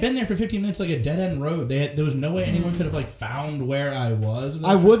 But I had been there for 15 minutes, like a dead end road. There was no way anyone could have like found where I was.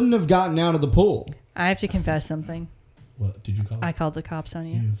 I wouldn't have gotten out of the pool. I have to confess something. What did you call? I called the cops on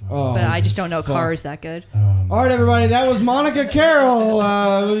you. Oh, But I just don't know fuck. cars that good. All right, everybody, that was Monica Carroll.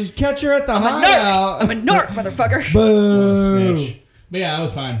 Catch her at the I'm a hideout. narc, motherfucker. Boo. Snitch. But yeah, I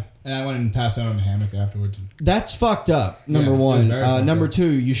was fine. And I went and passed out on a hammock afterwards. That's fucked up. Number Yeah, it was one. very fucked Number up. two,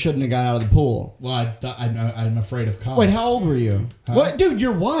 you shouldn't have got out of the pool. Well, I'm afraid of cops. Wait, how old were you? Huh? What, dude?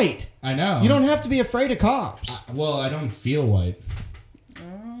 You're white. I know. You don't have to be afraid of cops. Well, I don't feel white.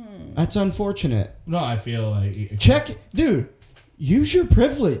 That's unfortunate. No, I feel like. Check, dude. Use your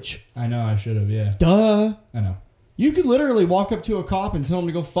privilege. I know I should have. Yeah. Duh. I know. You could literally walk up to a cop and tell him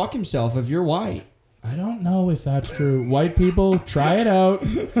to go fuck himself if you're white. I don't know if that's true. White people, try it out.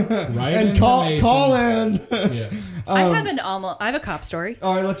 Right And call in. Yeah. I have a cop story.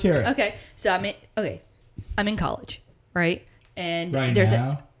 All right, let's hear it. Okay, so I'm in college, right? And Right there's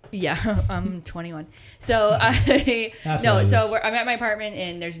now? Yeah, I'm 21. So I'm at my apartment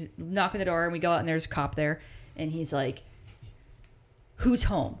and there's a knock on the door and we go out and there's a cop there and he's like, "Who's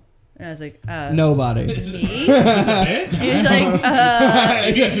home?" And I was like, Nobody. "Me." He was like, Who's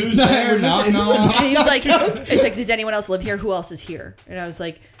there? Knock, knock. and he was like, "It's like, does anyone else live here? Who else is here?" And I was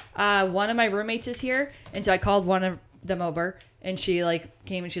like, "One of my roommates is here." And so I called one of them over, and she like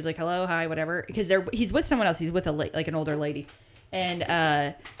came and she was like, "Hello, hi, whatever," because he's with someone else. He's with like an older lady,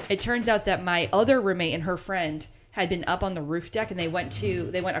 and it turns out that my other roommate and her friend had been up on the roof deck, and they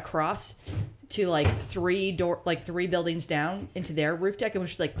went across to like three buildings down into their roof deck, and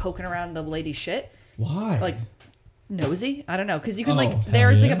was just like poking around the lady's shit. Why? Like nosy, I don't know, because you can hell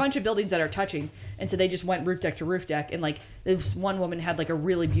there's like yeah. a bunch of buildings that are touching, and so they just went roof deck, and like this one woman had like a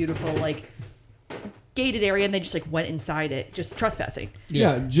really beautiful like gated area, and they just like went inside it, just trespassing,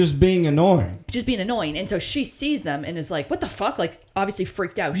 yeah, just being annoying. just being annoying. And so she sees them and is like, "What the fuck?" Like obviously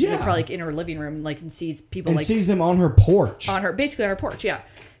freaked out. She's like Yeah. probably like in her living room, like, and sees people And like sees them on her porch. basically on her porch, yeah.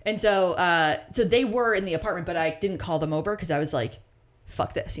 And so so they were in the apartment, but I didn't call them over because I was like,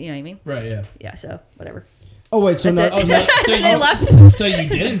 "Fuck this," you know what I mean? Right, yeah. Yeah. So whatever. Oh wait, so That's no, it. So They you, left. So you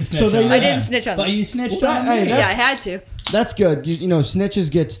didn't snitch So they- on I me. didn't snitch on But them. you snitched Well, on hey, me. Yeah, I that's- had to. that's good. You know, snitches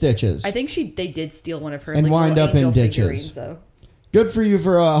get stitches. I think they did steal one of her And like, wind little up in angel ditches. figurines, though. Good for you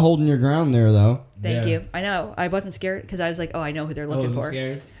for holding your ground there, though. Thank Yeah. you. I know. I wasn't scared because I was like, "Oh, I know who they're looking wasn't for."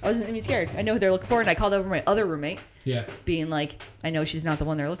 scared? I wasn't even scared. I know who they're looking for, and I called over my other roommate, Yeah. being like, "I know she's not the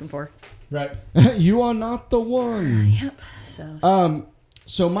one they're looking for." Right. You are not the one. Yep. So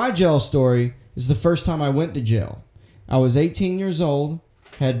So my jail story is the first time I went to jail. I was 18 years old,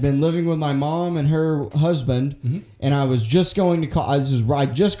 had been living with my mom and her husband, and I was just going to college. I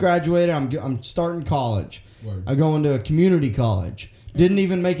just graduated. I'm starting college. Word. I'm going to a community college. Didn't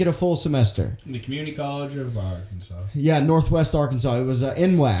even make it a full semester. The Community College of Arkansas. Yeah, Northwest Arkansas. It was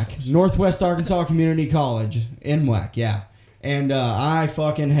NWAC, Northwest Arkansas Community College, NWAC. Yeah, and I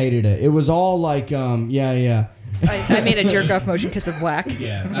fucking hated it. It was all like, yeah. I made a jerk off motion because of whack.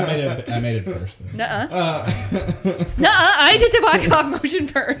 Yeah, I made it first though. Nuh-uh. I did the whack off motion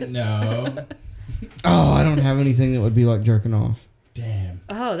first. No. Oh, I don't have anything that would be like jerking off. Damn.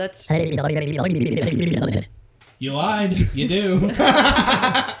 Oh, that's. You lied. You do.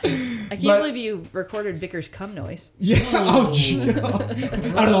 I can't believe you recorded Vickers' cum noise. Yeah. Oh, How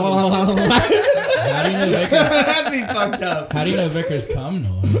do you know Vickers? that'd be fucked up. How do you know Vickers' cum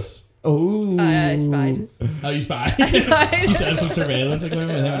noise? Oh. I spied. Oh, you spied. spied. You set up some surveillance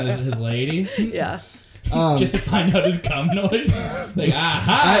equipment with him and his lady, Yeah. just to find out his cum noise. Like,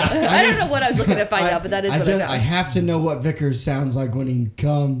 aha! I don't know what I was looking to find out, but that is what I I found. have to know what Vickers sounds like when he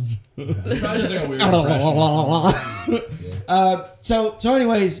comes. Probably just like a weird impression. So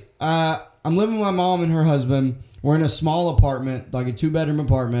anyways, I'm living with my mom and her husband. We're in a small apartment, like a 2-bedroom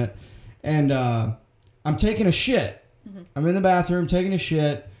apartment, and I'm taking a shit. I'm in the bathroom taking a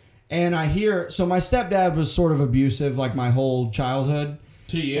shit, and I hear. So my stepdad was sort of abusive, like my whole childhood.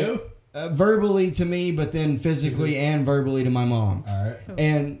 To you? Verbally to me, but then physically and verbally to my mom. All right.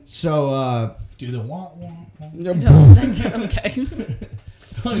 And so, Do the womp womp womp. No, that's okay.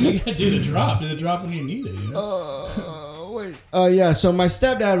 Oh, you gotta do the drop. Do the drop when you need it. You know? Wait. Yeah. So my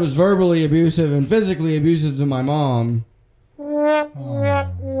stepdad was verbally abusive and physically abusive to my mom.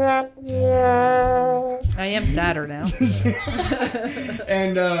 I am sadder now.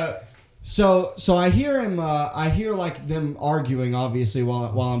 And so I hear him. I hear like them arguing, obviously,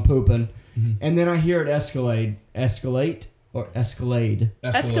 while I'm pooping, and then I hear it escalate. Escalate. Escalate.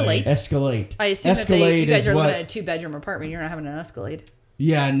 Escalate. I assume Escalade that you guys is are what- living in a 2-bedroom apartment. You're not having an Escalade.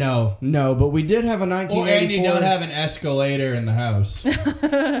 Yeah, no, but we did have a Well, 1984. and you don't have an escalator in the house.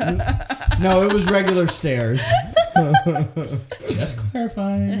 No, it was regular stairs. Just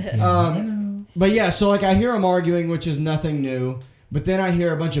clarifying. You But yeah, so like I hear them arguing, which is nothing new. But then I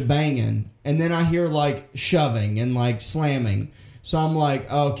hear a bunch of banging, and then I hear like shoving and like slamming. So I'm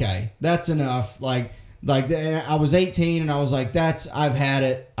like, okay, that's enough. Like and I was 18, and I was like, I've had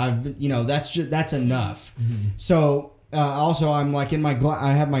it. That's enough. So also I'm like in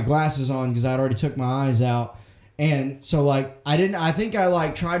I have my glasses on because I'd already took my eyes out, and so like I think I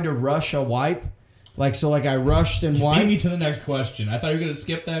like tried to rush a wipe. Like, so, like, I rushed and Beat wiped. me to the next question. I thought you were going to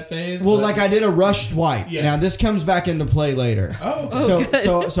skip that phase. Well, but- like, I did a rushed wipe. Yeah. Now, this comes back into play later. Oh, okay.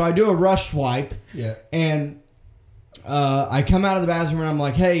 So I do a rushed wipe, Yeah. and I come out of the bathroom, and I'm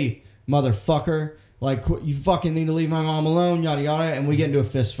like, hey, motherfucker, like, you fucking need to leave my mom alone, yada, yada, and we get into a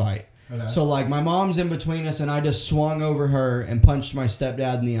fist fight. Okay. So, like, my mom's in between us, and I just swung over her and punched my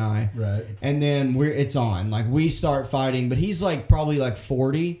stepdad in the eye. Right. And then it's on. Like, we start fighting, but he's, like, probably, like,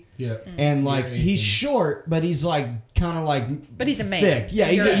 40. Yeah. And like You're he's 18. short, but he's like kind of like But he's a man. thick. Yeah,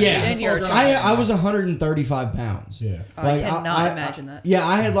 he's And you're a child. I was 135 pounds. Yeah. Oh, I cannot imagine that. Yeah,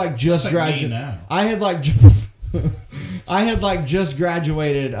 I had like just That's like me graduated. now. I had like I had like just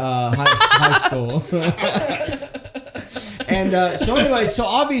graduated high school. And so anyway, so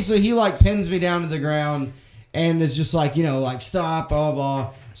obviously he like pins me down to the ground and is just like, like stop, blah, blah,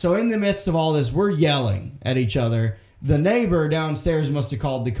 blah. So in the midst of all this, we're yelling at each other. The neighbor downstairs must have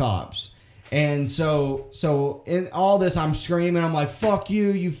called the cops. And so in all this, I'm screaming. I'm like, fuck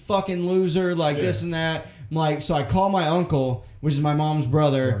you, you fucking loser, like this and that. I'm like, so I call my uncle, which is my mom's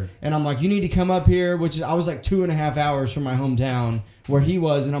brother, Right. and I'm like, you need to come up here, I was like 2.5 hours from my hometown where he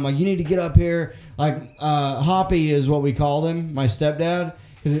was. And I'm like, you need to get up here. Like, Hoppy is what we called him, my stepdad.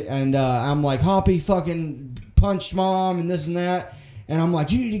 And I'm like, Hoppy fucking punched mom and this and that. And I'm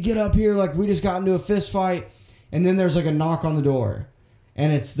like, you need to get up here. Like, we just got into a fist fight. And then there's like a knock on the door,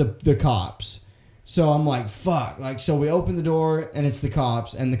 and it's the cops. So I'm like, fuck. Like, so we open the door, and it's the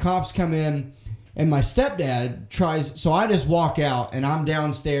cops, and the cops come in, and my stepdad tries. So I just walk out, and I'm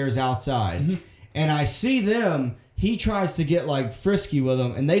downstairs outside, and I see them. He tries to get like frisky with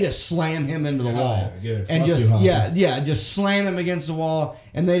them, and they just slam him into the wall, yeah, good. and Fuck just you, Hoppy. just slam him against the wall,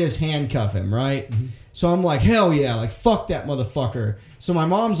 and they just handcuff him, right? So I'm like, hell yeah, like fuck that motherfucker. So my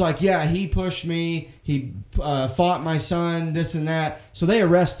mom's like, yeah, he pushed me, he fought my son, this and that. So they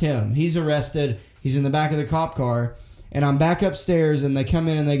arrest him. He's arrested. He's in the back of the cop car, and I'm back upstairs, and they come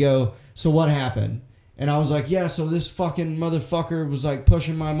in and they go, so what happened? And I was like, yeah, so this fucking motherfucker was like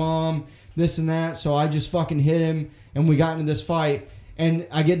pushing my mom, this and that. So I just fucking hit him, and we got into this fight. And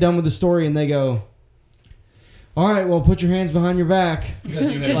I get done with the story, and they go, all right, well, put your hands behind your back.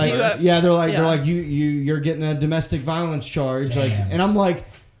 Because you had Like, first. yeah, they're Yeah. like you're getting a domestic violence charge. Like, Damn. and I'm like,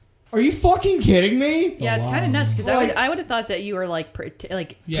 are you fucking kidding me? Yeah, it's Wow. kind of nuts because Like- I would have thought that you were like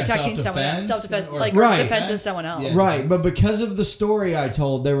Yeah, protecting someone else, self-defense or- like Right. defense of someone else. Yeah. Right, but because of the story I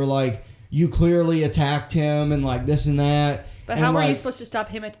told, they were like, you clearly attacked him and like this and that. But And, how were you like, supposed to stop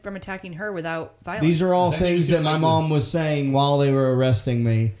him from attacking her without violence? These are all I think things you that should, my like, mom was saying while they were arresting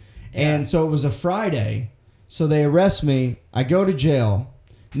me. Yeah. And so it was a Friday. So they arrest me. I go to jail.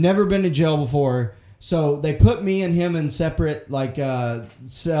 Never been to jail before. So they put me and him in separate like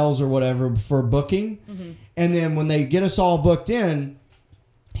cells or whatever for booking. And then when they get us all booked in,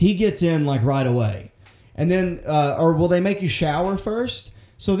 he gets in like right away. And then, or will they make you shower first?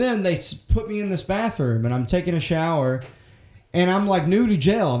 So then they put me in this bathroom and I'm taking a shower. And I'm like new to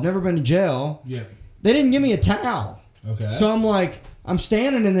jail. I've never been to jail. Yeah. They didn't give me a towel. Okay. So I'm like, I'm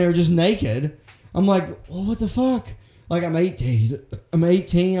standing in there just naked. I'm like, well, what the fuck? Like, I'm 18.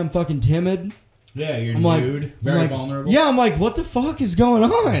 I'm fucking timid. yeah, you're I'm like, nude, I'm very like- vulnerable. Yeah, I'm like, what the fuck is going on?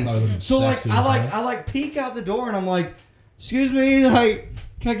 Probably looking So like, sexy as hell. I like peek out the door and I'm like, excuse me, like,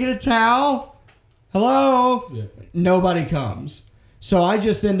 can I get a towel? Hello? Yeah. Nobody comes. So I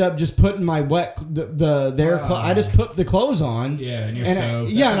just end up just putting my I just put the clothes on. Yeah, and you're and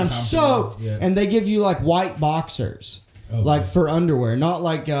soaked. yeah, and I'm That's soaked. uncomfortable. Yeah. And they give you like white boxers. Okay. Like for underwear, not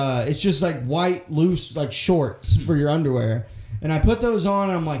like it's just like white loose like shorts for your underwear. And I put those on,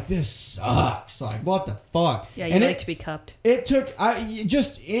 and I'm like, this sucks. Like, what the fuck? Yeah, you and like to be cupped. It took. I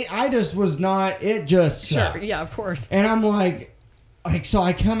just was not. It just sucked. Sure. Yeah, of course. And I'm like, so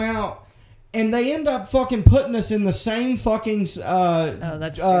I come out, and they end up fucking putting us in the same fucking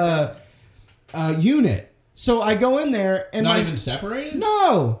That's stupid. unit. So I go in there, and Not even separated?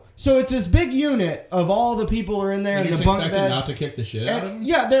 no. So it's this big unit of all the people are in there, And and you're the just bunk expected beds. not to kick the shit out of And, him?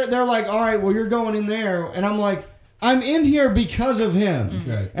 yeah, they're like, all right, well, you're going in there, and I'm like, I'm in here because of him,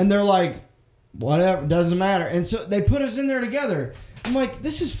 Right. and they're like, whatever, doesn't matter, and so they put us in there together. I'm like,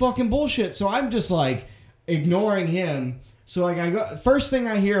 this is fucking bullshit. So I'm just like ignoring him. So like I go, first thing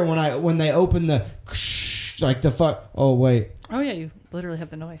I hear when they open the like the fuck. Oh wait. Oh yeah, you literally have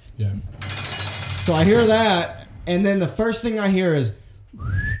the noise. Yeah. So I hear that, and then the first thing I hear is,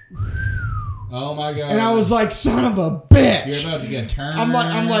 Oh my god. and I was like, son of a bitch. You're about to get turned. I'm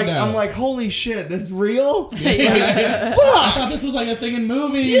out. like, holy shit, that's real? I Fuck. thought this was like a thing in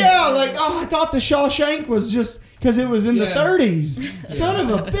movies. Yeah, like, I thought the Shawshank was just because it was in the Yeah. 30s. Son of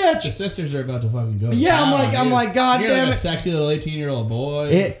a The bitch. sisters are about to fucking go. to Yeah, town, I'm dude. like, God You're damn like it. a sexy little 18-year-old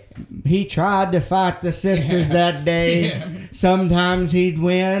boy. He tried to fight the sisters that day. Yeah. Sometimes he'd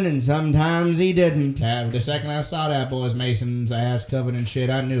win and sometimes he didn't. The second I saw that boy's Mason's ass covered in shit,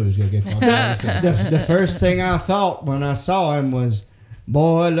 I knew he was gonna get fucked by the sisters. The first thing I thought when I saw him was,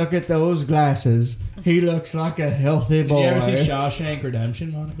 boy, look at those glasses. He looks like a healthy Did boy. you ever see Shawshank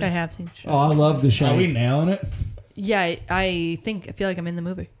Redemption, Monica? I have seen. Oh, I love the Are we Shank. nailing it? Yeah, I feel like I'm in the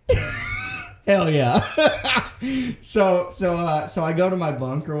movie. Hell yeah. So I go to my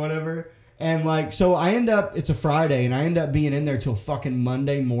bunk or whatever, and like, so I end up, it's a Friday, and I end up being in there till fucking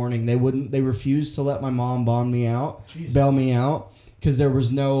Monday morning. They refused to let my mom bail me out, because there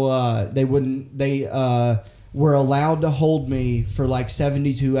was no, they were allowed to hold me for like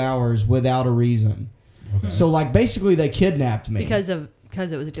 72 hours without a reason. Okay. So like, basically they kidnapped me. Because it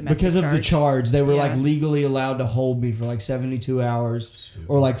was a domestic Because of the charge, they were like Yeah. legally allowed to hold me for like 72 hours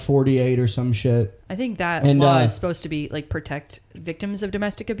or like 48 or some shit. I think that And, law is supposed to be like protect victims of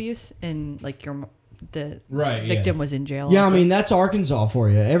domestic abuse, and like the Right, yeah. victim was in jail. Yeah, also. I mean, that's Arkansas for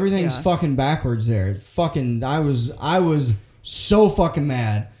you. Everything's Yeah. fucking backwards there. I was so fucking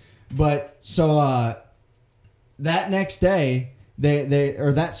mad. But so that next day, they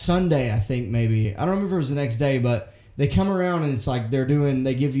or that Sunday, I think maybe, I don't remember if it was the next day, but they come around and it's like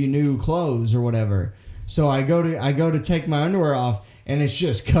they give you new clothes or whatever. So I go to take my underwear off, and it's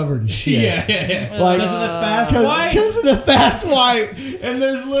just covered in shit. Yeah. Like, Because of the fast wipe? Because of the fast wipe. And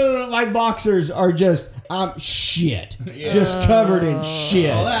there's literally, my boxers are just, shit. Yeah. Just covered in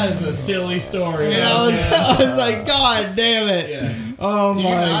shit. Oh, that is a silly story. And I was like, God damn it. Yeah. Oh Did my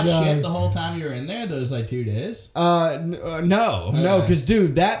you not God. shit the whole time you were in there? Those like 2 days? No, because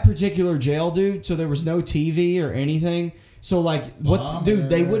dude, that particular jail, dude. So there was no TV or anything. So like, dude?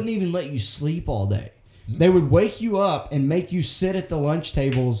 They wouldn't even let you sleep all day. They would wake you up and make you sit at the lunch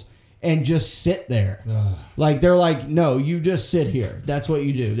tables and just sit there. Like, they're like, no, you just sit here. That's what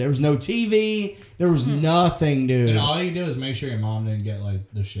you do. There was no TV. There was nothing, dude. And all you do is make sure your mom didn't get like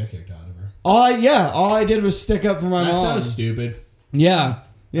the shit kicked out of her. All I did was stick up for my That's mom. so stupid. Yeah,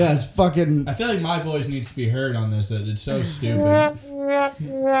 it's fucking. I feel like my voice needs to be heard on this. That it's so stupid.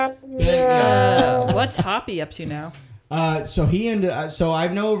 Yeah. What's Hoppy up to now? So he ended. So I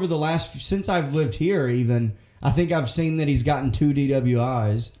know over the last, since I've lived here, even I think I've seen that he's gotten 2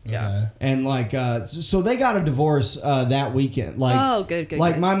 DWIs. Yeah. And like, so they got a divorce that weekend. Like, Oh, good.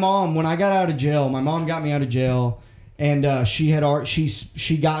 Like good. my mom, when I got out of jail, my mom got me out of jail, and she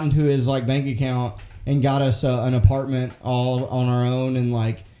got into his like bank account and got us an apartment all on our own, and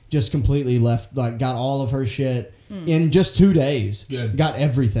like just completely left, like got all of her shit in just 2 days. Good. Got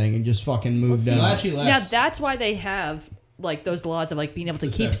everything and just fucking moved I'm glad out. she left. Yeah, that's why they have like those laws of like being able to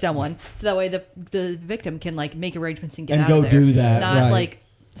Just keep that- someone, so that way the victim can like make arrangements and get And out go of there. do that, Not right. like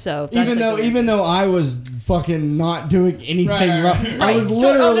so. That's Even though I was fucking not doing anything Right, wrong, right, I was right.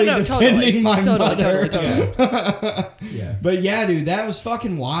 literally No, defending my mother. Totally. Yeah. But yeah, dude, that was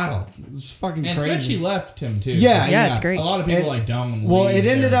fucking wild. It was fucking And it's good crazy. she left him too. Yeah, Yeah, it's great. A lot of people And- like don't. Well, leave it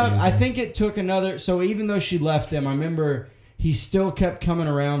ended their up. I abusers. think it took another. So even though she left him, I remember he still kept coming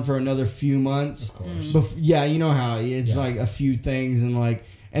around for another few months. Of course. Yeah, you know how it's Yeah. like a few things, and like,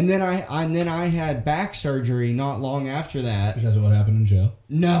 and then I had back surgery not long after that. Because of what happened in jail.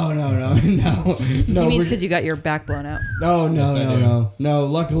 No. He means we're- because you got your back blown out. No. Yes, I do. No.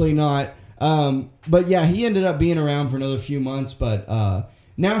 Luckily not. But yeah, he ended up being around for another few months. But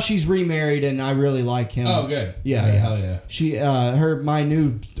now she's remarried, and I really like him. Oh, good. Yeah. Hell yeah. She, my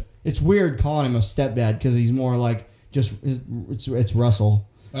new. It's weird calling him a stepdad because he's more like just. It's Russell.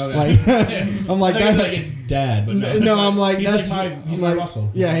 Okay. Like, I'm like, I thought you were that, like it's dad, but no. no, I'm like, he's that's he's I'm my like,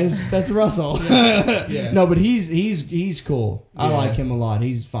 Russell. Yeah, that's Russell. Yeah. No, but he's cool. I Yeah. like him a lot.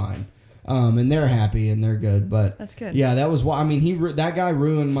 He's fine. And they're happy and they're good. But That's good. Yeah, that was why. I mean, that guy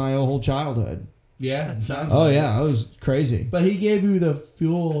ruined my whole childhood. Yeah, it sounds. Oh yeah, it was crazy. But he gave you the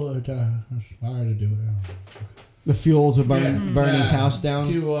fuel to do it. The fuel to burn his house down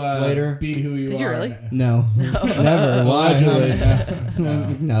to later. Be who you Did are. you really? No, never. Why?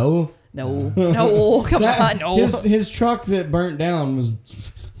 Allegedly. No. No, come on, no. His truck that burnt down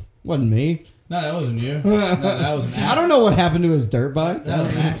wasn't me. No, that wasn't you. No, that was an accident. I don't know what happened to his dirt bike. That was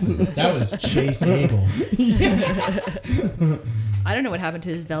an accident. That was Chase Abel. I don't know what happened to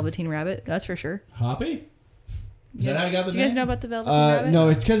his Velveteen Rabbit. That's for sure. Hoppy? Is that how he got the Do name? you guys know about the Velveteen Rabbit? No,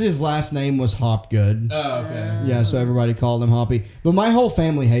 it's because his last name was Hopgood. Oh, okay. Yeah, so everybody called him Hoppy. But my whole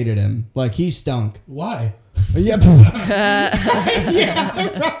family hated him. Like, he stunk. Why? Yeah.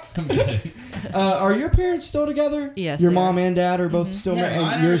 I'm kidding. Are your parents still together? Yes, Your they mom are. and dad are both still Yeah, married?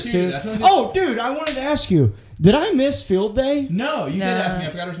 mine And are yours too. too? That's what I was Oh, dude, I wanted to ask you. Did I miss field day? No, you did No, ask me. I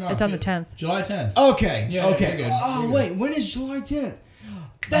forgot her tomorrow. it's on the 10th. July 10th. Okay. Yeah, okay. you're good. Oh, You're good. wait. When is July 10th?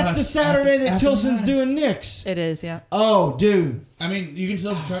 That's Uh, the Saturday that after Tilson's nine. doing Knicks. It is, yeah. Oh, dude. I mean, you can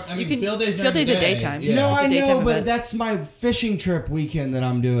still. I mean, can- field days. field during day's the a day. daytime. Yeah. No, It's a I daytime know, but event. that's my fishing trip weekend that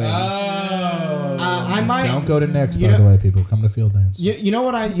I'm doing. Oh. I might Don't go to Knicks, you by know- the way, people. Come to field dance. You know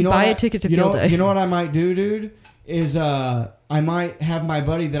what I you know Buy what a I- ticket to you know- field day. You know what I might do, dude? Is I might have my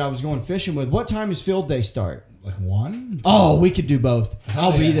buddy that I was going fishing with. What time does field day start? Like 1? Oh, we could do both.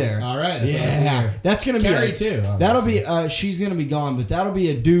 I'll be yeah. there. All right, that's what I Yeah, figured. that's gonna Carrie be too, That'll obviously. be. She's gonna be gone, but that'll be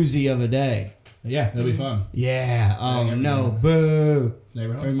a doozy of a day. Yeah, it'll be fun. Yeah. Oh Yeah, no. Boo.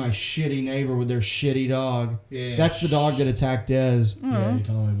 Neighbor Or home? my shitty neighbor with their shitty dog. Yeah. That's the dog that attacked Dez. Yeah, you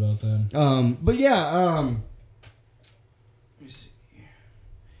told me about that. But yeah. Let me see.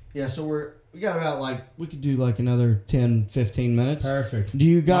 Yeah. So we got about we could do like another 10, 15 minutes. Perfect. Do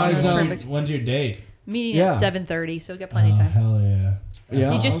you guys? When's your date? Meeting Yeah. at 7:30, so we got plenty of Oh, time. hell yeah.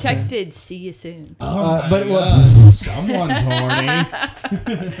 Yeah. He just okay. texted, "See you soon." Oh, but what? Someone's horny.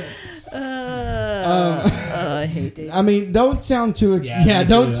 I hate dating. I mean, don't sound too. Yeah, me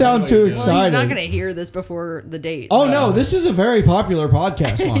don't too. sound I know too what you're doing. Well, excited. he's not going to hear this before the date. Oh no, this is a very popular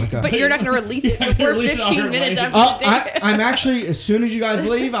podcast, Monica. But you're not going to release it Yeah, before release it on 15 her minutes way. after the date. I'm actually, as soon as you guys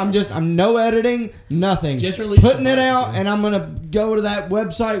leave, I'm no editing, nothing. Just release putting the it out, podcast. and I'm gonna go to that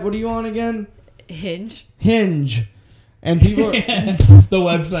website. What are you on again? Hinge. Hinge. And people are, The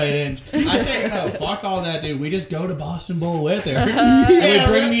website ends. I say, no, fuck all that, dude. We just go to Boston Bowl with her. And we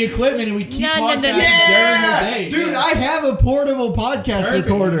bring the equipment and we keep No, no, podcasting no, no. during the day. dude, I have a portable podcast Perfect.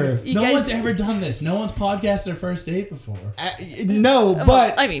 recorder. You No guys- one's ever done this. No one's podcasted their first date before. No, Well,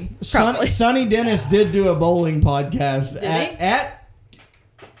 but I mean, probably. Sonny Dennis did do a bowling podcast Did he? at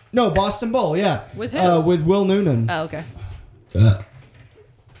no Boston Bowl, yeah, With who? with Will Noonan. Oh, okay.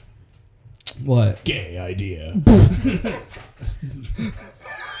 What? Gay idea.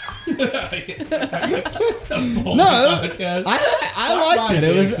 No, podcast. I liked it.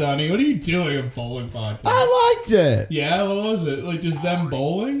 It was Sonny. What are you doing a bowling podcast? I liked it. Yeah, what was it? Like just them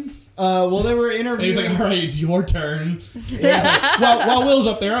bowling? Well, they were And interviewing. he's like, all right, it's your turn. And he's like, well, while Will's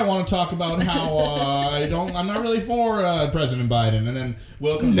up there, I want to talk about how I'm not really for President Biden. And then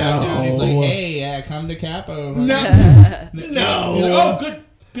Will comes back down and he's like, hey, come to Capo. no. He's like,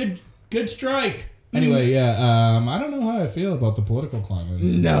 oh, good strike. Anyway, yeah, I don't know how I feel about the political climate.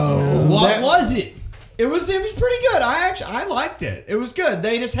 No. What That- was it? It was pretty good. I liked it. It was good.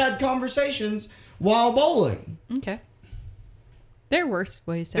 They just had conversations while bowling. Okay. There are worse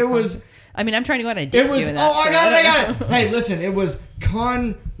ways to It have was- conver- I mean, I'm trying to go on a date It was doing that. I so got it. I don't got know. it. Hey, listen, it was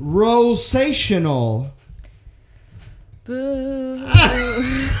conversational. Boo.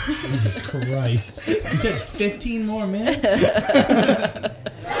 Jesus Christ. You said 15 more minutes?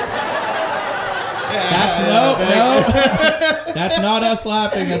 That's no. That's not us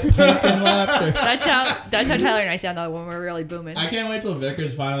laughing. That's plankton laughter. That's how Tyler and I sound though when we're really booming. I can't wait till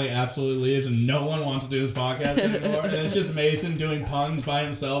Vickers finally absolutely leaves and no one wants to do this podcast anymore. And it's just Mason doing puns by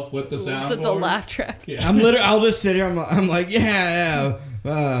himself with the soundboard. the laugh track. Yeah. I'll just sit here. I'm like, yeah.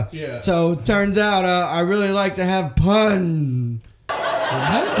 Yeah. So turns out I really like to have pun.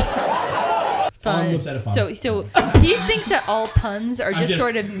 Fun. Instead of fun. So he thinks that all puns are just, just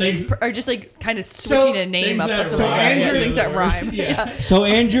sort of things- are just like kind of switching a name things up. that with So something. rhyme. Yeah, Andrew- things that rhyme. Yeah. So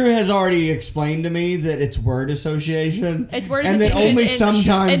Andrew has already explained to me that it's word association. It's word and that association only and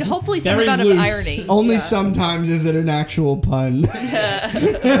sometimes, and hopefully some very amount loose. of irony. only Yeah. sometimes is it an actual pun.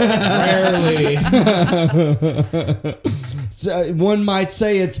 Rarely. one might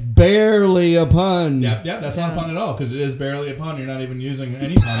say it's barely a pun. Yep, that's not a pun at all because it is barely a pun. You're not even using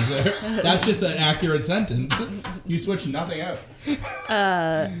any puns there. That's just an accurate sentence. You switch nothing out.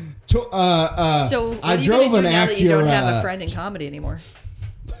 So what I are you drove gonna do an now that you don't have a Acura. friend in comedy anymore?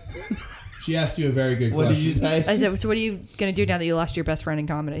 She asked you a very good What question. did you say? I said, so what are you gonna do now that you lost your best friend in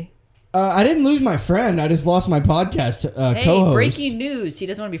comedy? I didn't lose my friend. I just lost my podcast Hey, co-host. breaking news! He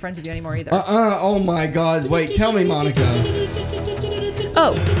doesn't want to be friends with you anymore either. Oh my God! Wait, tell me, Monica.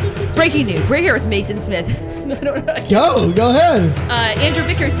 Oh, breaking news! We're here with Mason Smith. I don't know. Go ahead. Andrew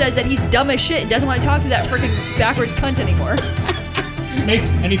Vickers says that he's dumb as shit and doesn't want to talk to that freaking backwards cunt anymore. Mason,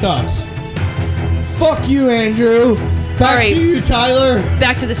 any thoughts? Fuck you, Andrew. Back All right. to you, Tyler.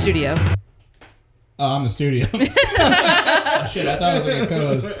 Back to the studio. I'm the studio. Oh, shit, I thought I was like a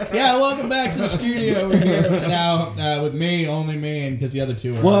co-host. Yeah, welcome back to the studio. We're here now with me, only me, and because the other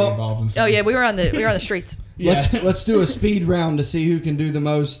two are already involved in Oh something. yeah, we were on the streets. Yeah. Let's do a speed round to see who can do the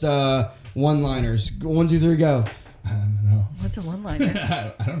most one-liners. 1, 2, 3, go. I don't know. What's a one-liner?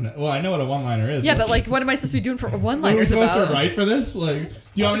 I don't know. Well, I know what a one-liner is. Yeah, but like, what am I supposed to be doing for Are we one-liners supposed about? to write for this? Like,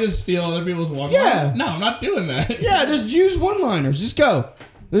 do you want me to steal other people's one-liners? Yeah. No, I'm not doing that. Yeah, just use one-liners. Just go.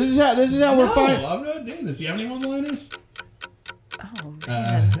 This is how we're No, fine. I'm not doing this. Do you have any one-liners? Oh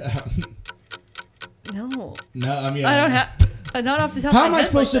man, no, No, I mean I don't have. Not off the top. How of am my I head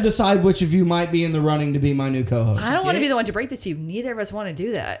supposed like to decide which of you might be in the running to be my new co-host? that. I don't want to be the one to break this to you. Neither of us want to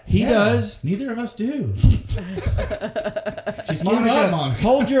do that. He does. Neither of us do. Just give it up, Monica.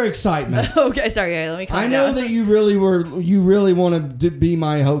 Hold your excitement. Okay, sorry. Let me calm I down. know that you really want to be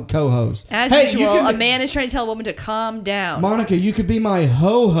my co-host. As Hey, you usual, can- a man is trying to tell a woman to calm down. Monica, you could be my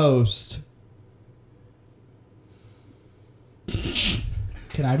ho-host.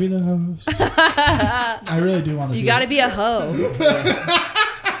 Can I be the host? I really do want to. You got to be a hoe.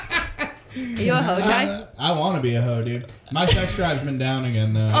 Are you a hoe, Ty? I want to be a hoe, dude. My sex drive's been down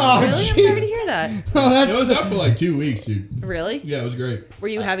again, though. Oh, Really? I'm sorry to jeez. hear that. Oh, It was up for like 2 weeks, dude. Really? Yeah, it was great. Were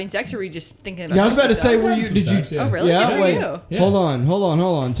you having sex or were you just thinking about Yeah, I was about to sex say, stuff? were you? Some Did you? sex, yeah. Oh, really? Good Yeah. for Wait. you. Yeah. Hold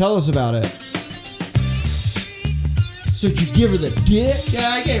on. Tell us about it. So did you give her the dick? Yeah,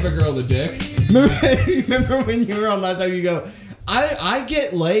 I gave a girl the dick. Remember when you were on last time? You go, I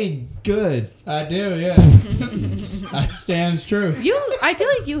get laid good. I do, yeah. That stands true. I feel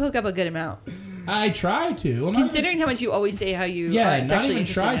like you hook up a good amount. I try to. Well, not Considering how much you always say how you yeah, are not sexually even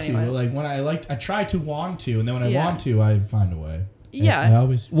interested try in to. anyone. Like when I try to want to, and then when I Yeah. want to, I find a way. Yeah. I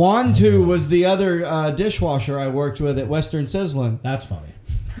always. Wantu was the other dishwasher I worked with at Western Sizzlin'. That's funny.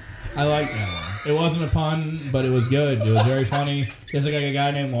 I like that one. It wasn't a pun, but it was good. It was very funny. There's like a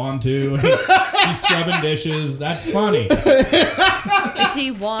guy named Juan too. He's scrubbing dishes. That's funny. Is he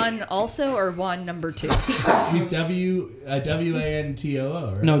Juan also or Juan number 2? He's WANTOO,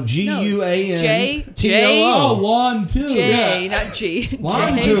 right? No, GUANTOO. J- Oh, Juan too. J, Yeah. not G.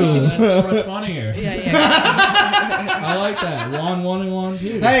 Juan J. too. Oh, that's so much funnier. Yeah, yeah. I like that. Juan 1 and Juan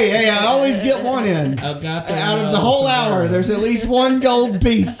 2. Hey, I always get one in. I've got that Out of the whole hour, there's at least one gold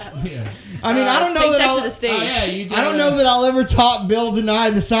piece. Yeah. I mean, I don't know Take that that I'll. to the stage. Oh, yeah, you did. I don't know that I'll ever top Bill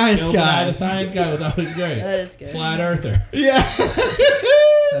Deny the Science Bill Guy. Nye, the science guy was always great. That is good. Flat earther. Yeah.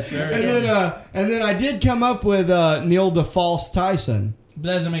 That's very And good. then I did come up with Neil deFalce Tyson. But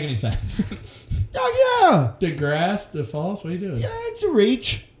that doesn't make any sense. Oh DeGrasse, DeFalce, what are you doing? yeah, it's a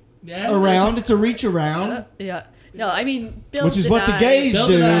reach Yeah. around. It's a reach around, Yeah. No, I mean, Bill which is what the Nye- gays Bill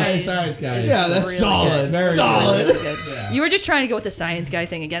do. Nye, science guy. is Yeah, that's really solid. good. Very solid. Really good. Yeah. You were just trying to go with the science guy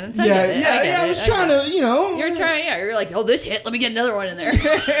thing again. And so I Yeah, get it. yeah, I get yeah. I it. was I trying get to, you know. it. You're trying, yeah. You're like, oh, this hit. Let me get another one in there.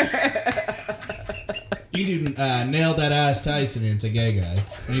 You do nail that ass Tyson. It's a gay guy.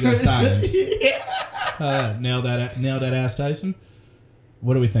 And you go science. Nail that ass Tyson.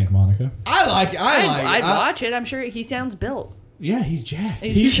 What do we think, Monica? I'd watch it. I'm sure he sounds built. Yeah, he's jacked.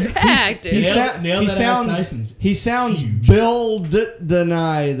 He's jacked, dude. Nailed that ass Tyson's He sounds huge. Bill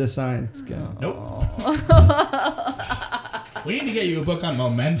Deny the Science Guy. Nope. We need to get you a book on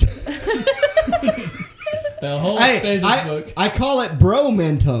momentum. The whole physics book. I call it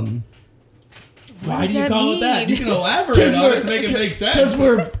Bromentum. Why do does you that call it that? mean? You can elaborate on it to make it make sense.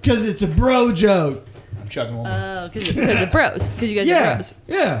 Because it's a bro joke. I'm chugging one. Oh, because of bros. Because you guys are Yeah, bros.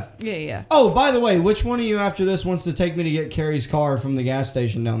 yeah. Yeah, yeah. Oh, by the way, which one of you after this wants to take me to get Carrie's car from the gas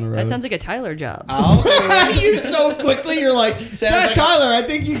station down the road? That sounds like a Tyler job. You so quickly, you're like, like Tyler, I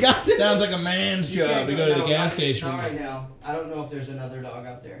think you got this. Sounds like a man's job to go to the gas station. now. I don't know if there's another dog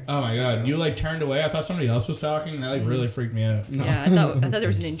out there. Oh my god, you like turned away. I thought somebody else was talking. That like really freaked me out. Yeah, I thought there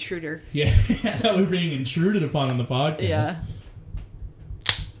was an intruder. Yeah, I thought we were being intruded upon on the podcast. Yeah.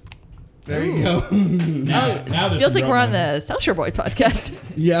 There you go. Now there's Feels some like we're on drama. the South Shore Boy podcast.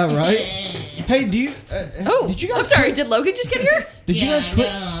 Yeah, right? Hey, do you? Oh, did you guys? I'm sorry. Did Logan just get here? Did you guys quit?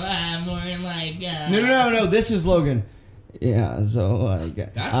 I'm more like. No. This is Logan. Yeah. So like.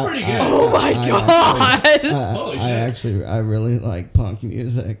 That's pretty good. Oh my god. Holy shit. I really like punk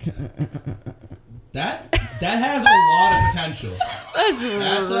music. That has a lot of potential.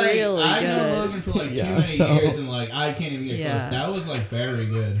 That's Like, really I've known good. Logan for like Yeah, too many so- years, and like I can't even get Yeah. close. That was like very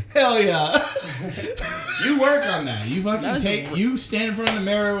good. Hell yeah. You work on that. You That fucking was take. You stand in front of the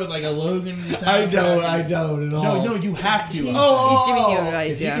mirror with like a Logan soundtrack. I don't at all. No, you have to. He's giving you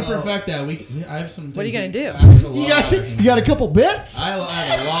advice. If you Yeah. can perfect that, I have some. What are you things gonna do? I have a lot You guys, I can you got a do. couple bits? I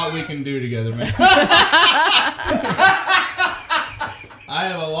have a lot we can do together, man. I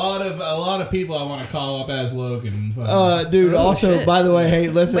have a lot of people I want to call up as Logan. Dude. Oh, also, shit. by the way, hey,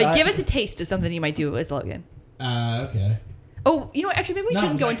 listen. Wait, give us a taste of something you might do as Logan. Okay. Oh, you know what? Actually, maybe we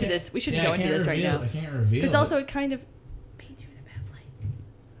shouldn't go I into can't- this. We shouldn't yeah, go I into can't this right reveal- now. I can't reveal. Because it. also it kind of paints you in a bad light.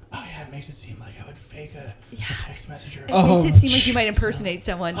 Oh yeah, it makes it seem like I would fake a text message or It makes it seem like you might impersonate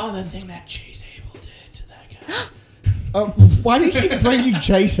someone. the thing that Chase Abel did to that guy. Why do you keep bringing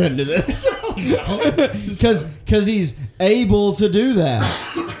Chase into this? Because he's able to do that.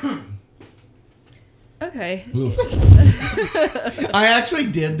 Okay. Oof. I actually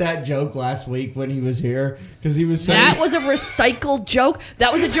did that joke last week when he was here because he was saying That was a recycled joke.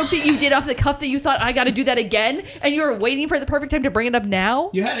 That was a joke that you did off the cuff that you thought I got to do that again, and you were waiting for the perfect time to bring it up now.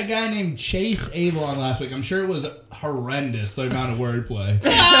 You had a guy named Chase Abel on last week. I'm sure it was horrendous, the amount of wordplay.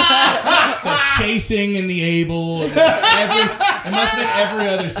 The chasing and the able. And it must have been every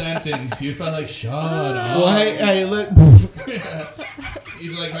other sentence. He was probably like, shut up. well, hey,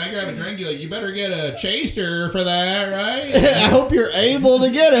 He's like, can I grab a drink? You're like, you better get a chaser for that, right? I hope you're able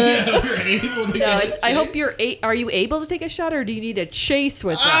to get it. You're able to No, get it's. a I hope you're. Are you able to take a shot, or do you need a chase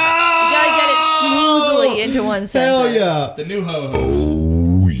with that? You gotta get it smoothly into one sentence. Hell yeah. The new ho-host.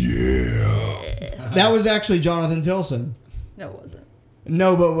 Oh yeah. That was actually Jonathan Tilson. No, it wasn't.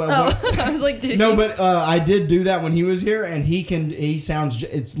 No, but Oh, I was like, did no, he? but I did do that when he was here, and he sounds.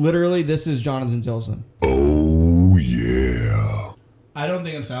 It's literally this is Jonathan Tilson. Oh yeah. I don't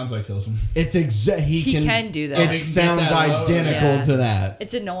think it sounds like Tilson. It's he can do that. It He can sounds get that low, identical yeah. to that.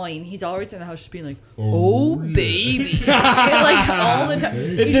 It's annoying. He's always in the house just being like, "Oh, baby," like all the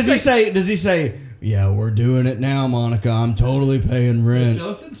time. Does he say? Yeah, we're doing it now, Monica. I'm totally paying Does rent.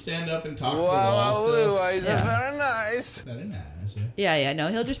 Tilson stand up and talk to the wall still? Yeah. Very nice, yeah. Yeah. No,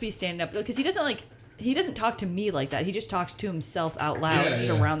 he'll just be standing up because he doesn't talk to me like that. He just talks to himself out loud, Yeah, just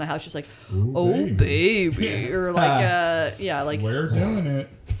yeah. around the house, just like, "Oh, baby," or like, yeah, like, We're doing it.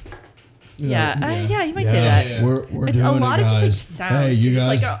 yeah, he might say Yeah, that. yeah. We're It's a doing lot it, of just, like, guys. sounds. Hey, you You're just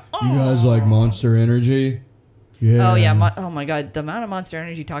guys, like, you guys like Monster Energy? Yeah. Oh yeah, oh my god, the amount of Monster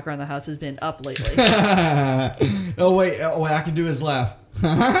Energy talk around the house has been up lately. oh wait, I can do his laugh.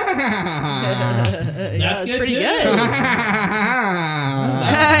 Yeah, That's it's good pretty too. good.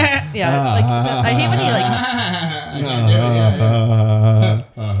 Yeah, like I hate when he like.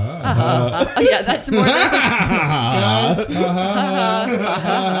 Oh, yeah, that's more than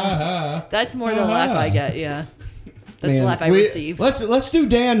that's more the laugh I get. Yeah, that's the laugh I receive. Let's do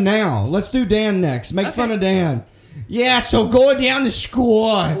Dan now. Let's do Dan next. Make fun of Dan. Yeah, so going down to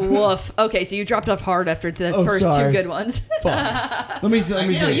school. Woof. Okay, so you dropped off hard after the first sorry. two good ones. Let me No,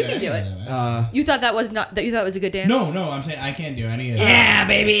 see. you can do it. You thought that was not that you thought it was a good dance? No, I'm saying I can't do any of that. Yeah,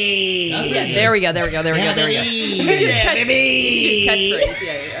 baby. That's Yeah, pretty there we go. You can just catchphrase.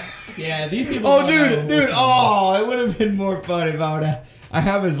 Yeah. Yeah, these people. Oh, don't know dude. what's Oh, it would have been more fun if I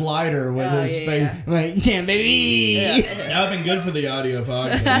have his lighter with Oh, his yeah, face. yeah. I'm like, yeah, baby. Yeah. That would have been good for the audio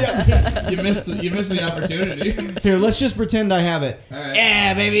podcast. You missed the opportunity. Here, let's just pretend I have it. All right.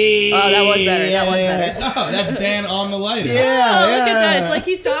 Yeah, baby. Oh, that was better. That was better. Oh, that's Dan on the lighter. Yeah, Oh, look at that! yeah. It's like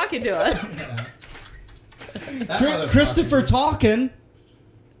he's talking to us. That motherfucker. Christopher talking.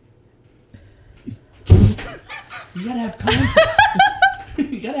 You gotta have context.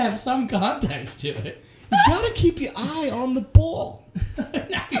 You gotta have some context to it. You gotta keep your eye on the ball.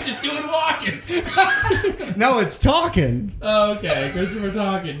 Now you're just doing walking. No, it's talking. Oh, okay, Christopher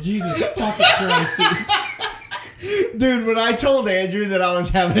talking. Jesus fucking Christ, dude. Dude, when I told Andrew that I was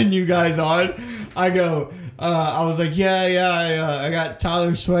having you guys on, I go, I was like, I got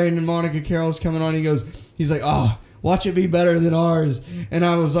Tyler Swain and Monica Carroll's coming on. He's like, oh, watch it be better than ours. And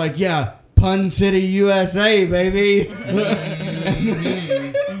I was like, yeah, Pun City, USA, baby.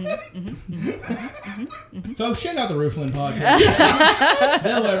 Folks, check out the Roofland podcast.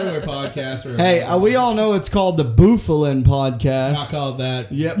 Hello Everywhere podcast. Or Hey, we all know it's called the Boofalin podcast. It's not called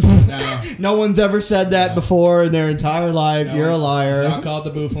that. Yep. No. No one's ever said that before in their entire life. No, You're a It's liar. not called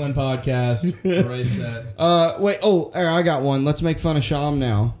the Booflin podcast. Erase that. Wait. Oh, I got one. Let's make fun of Sham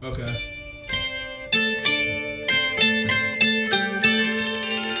now. Okay.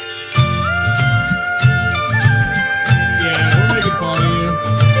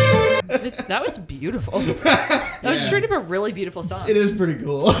 That was beautiful. That was straight up a really beautiful song. It is pretty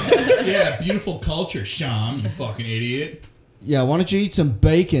cool. Yeah, beautiful culture, Sham, you fucking idiot. Yeah, why don't you eat some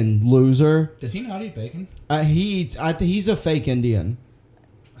bacon, loser? Does he not eat bacon? He's a fake Indian.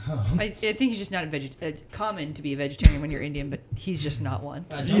 I think he's just not common to be a vegetarian when you're Indian, but he's just not one.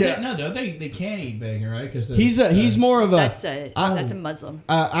 Don't they? They can't eat bacon, right? Because He's more of a. That's a Muslim.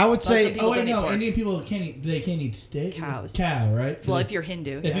 I would say. people don't eat pork. Indian people can't eat. They can't eat steak. Cows. Cow, right? Well, if you're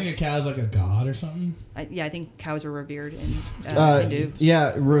Hindu, they think a cow's like a god or something. I think cows are revered in Hindu.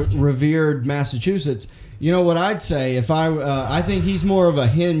 Yeah, revered Massachusetts. You know what I'd say if I think he's more of a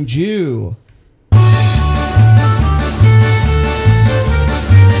Hindu.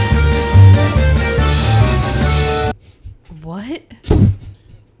 What?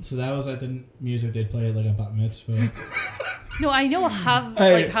 So that was like the music they'd play at like a bat mitzvah. No, I know Hav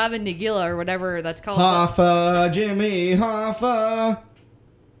and Nagila or whatever that's called. Hoffa, Jimmy, Hoffa.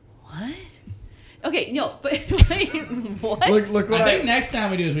 What? Okay, no, but wait, what? Look what I think next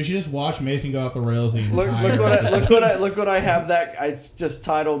time we do is we should just watch Mason go off the rails. The look entire what I have that it's just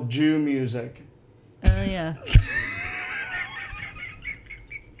titled Jew music. Oh yeah.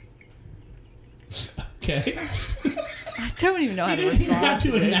 Okay. I don't even know how to You didn't even respond have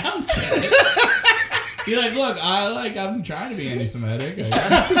to this. announce it. You're like, look, I'm trying to be anti-Semitic.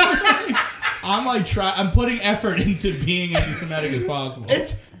 I'm putting effort into being anti-Semitic as possible.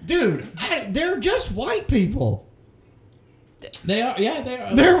 They're just white people. They are, yeah, they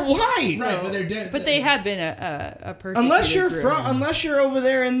are. They're white. Right, but they're dead. But they have been a persecuted Unless you're over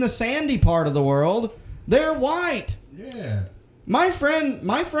there in the sandy part of the world, they're white. Yeah. My friend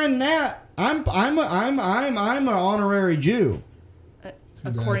Nat, I'm an honorary Jew.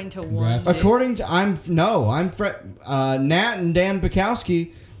 according to Congrats. one. According to Nat and Dan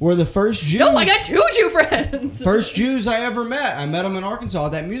Bukowski were the first Jews. No, I got 2 Jew friends. First Jews I ever met. I met them in Arkansas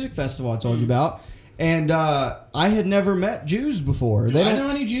at that music festival I told you about. And I had never met Jews before. Do I know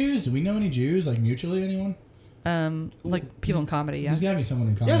any Jews? Do we know any Jews? Like mutually, anyone? Like people in comedy, yeah. There's gotta be someone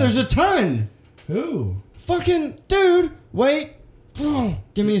in comedy. Yeah, there's a ton. Who? Fucking dude. Wait.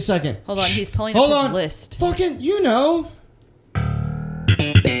 Give me a second. Hold on, he's pulling Hold up his on. list. Fucking, you know.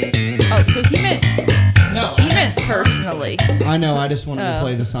 Oh, so he meant personally. I know. I just wanted to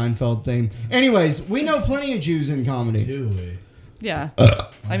play the Seinfeld theme. Anyways, we know plenty of Jews in comedy. Do we? Yeah.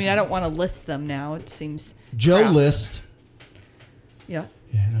 I mean, I don't want to list them now. It seems Joe crass. List. Yeah,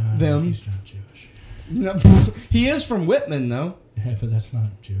 Yeah. no, Them. he's not Jewish. No, he is from Whitman, though. Yeah, but that's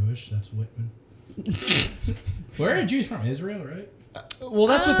not Jewish. That's Whitman. Where are Jews from? Israel, right? Well,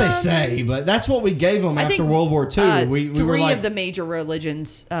 that's what they say, but that's what we gave them I after think, World War II. We were three like, of the major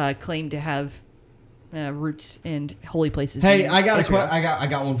religions claim to have roots and holy places. hey, in I got Israel. I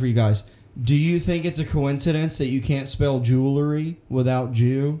got one for you guys. Do you think it's a coincidence that you can't spell jewelry without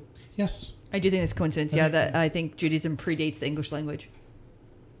Jew? Yes. I do think it's a coincidence. Yeah, that I think Judaism predates the English language.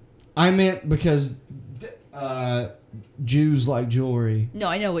 I meant because Jews like jewelry. No,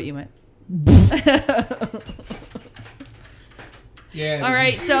 I know what you meant. Yeah. All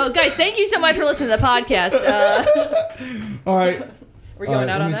right, so guys, thank you so much for listening to the podcast. All right. We're going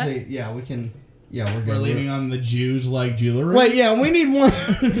out on that. See. Yeah, we can. Yeah, we're good. We're leaving on the Jews like jewelry. Wait, yeah, we need one.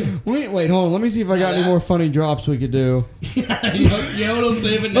 Wait, hold on. Let me see if I got any more funny drops we could do. you know what'll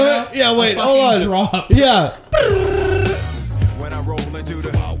save it now? Yeah, wait, A hold on. fucking Drop. Yeah. When I roll into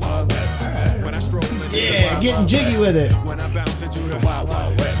the Wild Wild West. When I stroll into the Yeah, Wild getting Wild jiggy West. with it. When I bounce into the Wild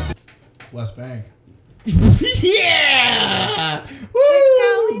Wild West. West Bank. Yeah.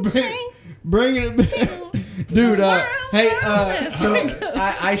 Woo! Bring it back. Dude, hey, so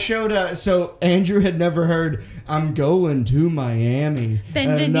I showed, so Andrew had never heard, I'm going to Miami.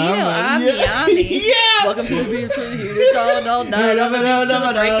 And Benvenido, I'm like, Ami. Yeah. Welcome to the beach with the heaters on all night on the beach till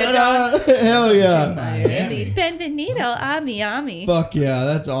the break of dawn. Hell yeah. Miami. Benvenido, Ami. Fuck yeah,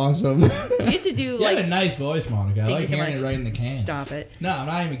 that's awesome. We used to do You like have a nice voice, Monica. I Thank like you so hearing much. it right in the can. Stop it. No, I'm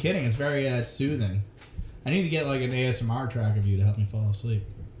not even kidding. It's very soothing. I need to get like an ASMR track of you to help me fall asleep.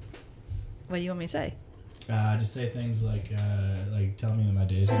 What do you want me to say? Just say things like tell me that my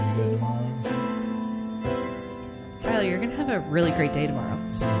day's gonna be good tomorrow. Tyler, you're gonna have a really great day tomorrow.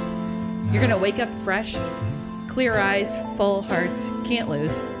 You're gonna wake up fresh, clear eyes, full hearts, can't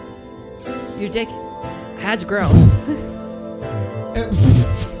lose. Your dick has grown. I've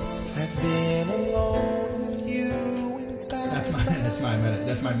been alone with you inside.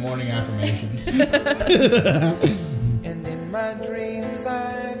 That's my morning affirmations. And in my dreams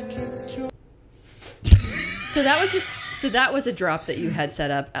I've kissed you. So that was a drop that you had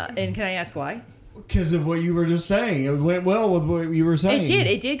set up. And can I ask why? Because of what you were just saying. It went well with what you were saying.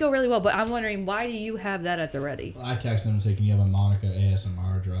 It did go really well, but I'm wondering, why do you have that at the ready? I texted him and said, "Can you have a Monica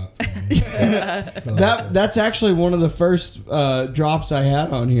ASMR drop for me?" That's actually one of the first drops I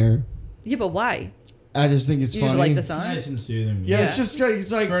had on here. Yeah, but why? I just think it's You funny. just like the It's song? nice and soothing. Yeah, Yeah. it's just like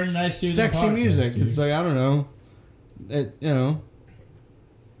it's like For a nice soothing sexy podcast, music. dude. It's like I don't know,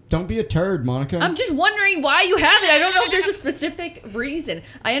 Don't be a turd, Monica. I'm just wondering why you have it. I don't know if there's a specific reason.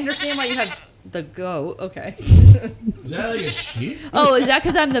 I understand why you have the goat. Okay. Is that like a sheep? Oh, is that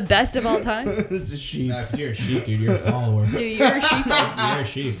because I'm the best of all time? It's a sheep. No, because you're a sheep, dude. You're a follower. Dude, you're a sheeple. You're a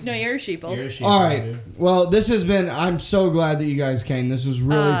sheep. No, you're a sheeple. You're a sheep. All right. dude. Well, this has been. I'm so glad that you guys came. This was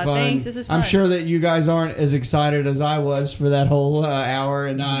really fun. Thanks, this is I'm fun. sure that you guys aren't as excited as I was for that whole hour.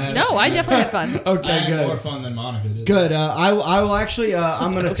 And No, No, I definitely had fun. I okay, had good. more fun than Monica did. Good. I will actually.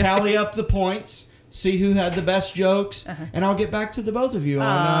 I'm going to tally up the points, see who had the best jokes, and I'll get back to the both of you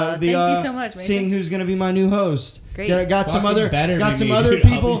on the. thank you so much, Mason. Seeing who's going to be my new host. Great. Got some Fucking other. better Got be some me, other dude. I'll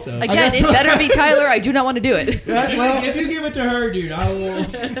be people. so- I Again, got it some- better be Tyler. I do not want to do it. well, If you give it to her, dude, I will.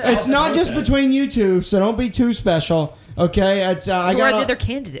 it's not just between you two, so don't be too special. Okay, it's I Who are got the other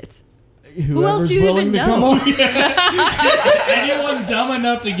candidates? whoever's else do you willing even to come know? on. Anyone dumb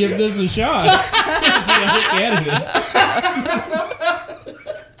enough to give this a shot? That's the other candidate.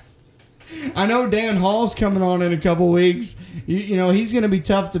 I know Dan Hall's coming on in a couple weeks. You know he's gonna be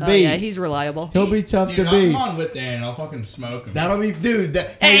tough to Oh, beat. yeah, he's reliable. He'll be tough Dude, to I'll beat. come on with Dan and I'll fucking smoke him. That'll be, dude.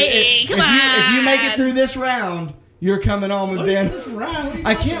 Hey, come if you make it on. through this round, you're coming on with Look at Dan. this round. What are you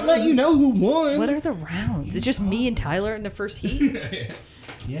I talking can't let you know who won. What are the rounds? It's just me and Tyler in the first heat.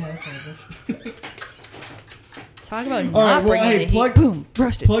 Yeah, that's right. Talk about not right, well, bringing hey, the heat. plug- Boom,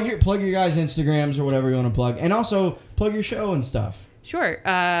 roasted. Plug your guys' Instagrams or whatever you want to plug, and also plug your show and stuff. Sure.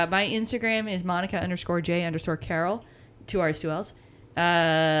 My Instagram is Monica_J_Carol. 2 R's, 2 L's.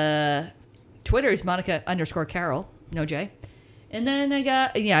 Twitter is Monica_Carol. No J. And then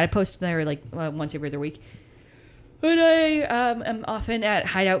I post there like once every other week. But I am often at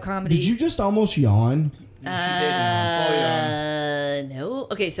Hideout Comedy. Did you just almost yawn? No.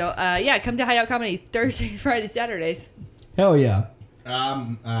 Okay, so come to Hideout Comedy Thursdays, Fridays, Saturdays. Hell yeah.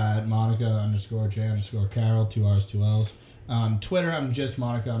 I'm at Monica_J_Carol, 2 R's, 2 L's. On Twitter, I'm just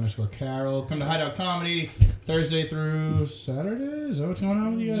Monica_Carol. Come to Hideout Comedy Thursday through Saturday. Is that what's going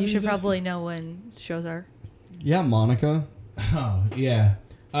on with you guys? You these should days? probably know when shows are. Yeah, Monica. Oh, yeah.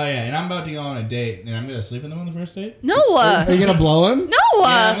 Oh, yeah. And I'm about to go on a date, and I'm going to sleep with him on the first date? Noah! Are you gonna blow him? Yeah,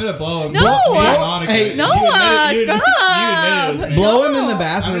 I'm Noah! going to blow him. No! Me and Monica. Hey, You admitted it stop! was me. Blow him in the I'm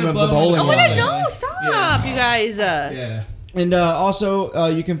bathroom gonna of blow the him in the bowling Oh my alley. god, no! Stop! Yeah. You guys. Yeah. And also,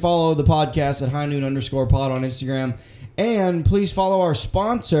 you can follow the podcast at highnoon_pod on Instagram. And please follow our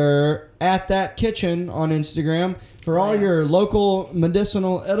sponsor, At That Kitchen, on Instagram for all your local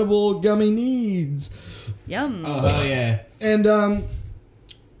medicinal edible gummy needs. Yum. Oh, hell yeah. And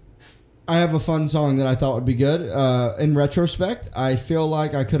I have a fun song that I thought would be good. In retrospect, I feel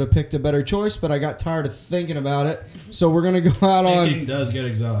like I could have picked a better choice, but I got tired of thinking about it. So we're going to go out on... Thinking does get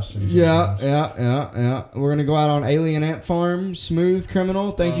exhausting. Yeah. sometimes. We're going to go out on Alien Ant Farm, Smooth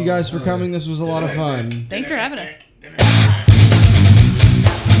Criminal. Thank you guys for coming. This was a lot of fun. Thanks for having us.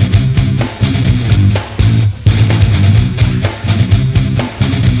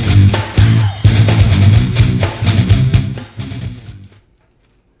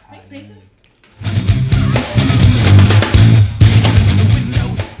 Thanks, Mason.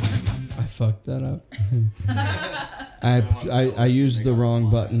 I fucked that up. I used the wrong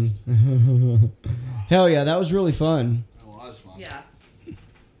button. Hell yeah, that was really fun. Yeah.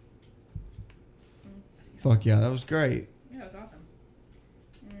 Fuck yeah, that was great.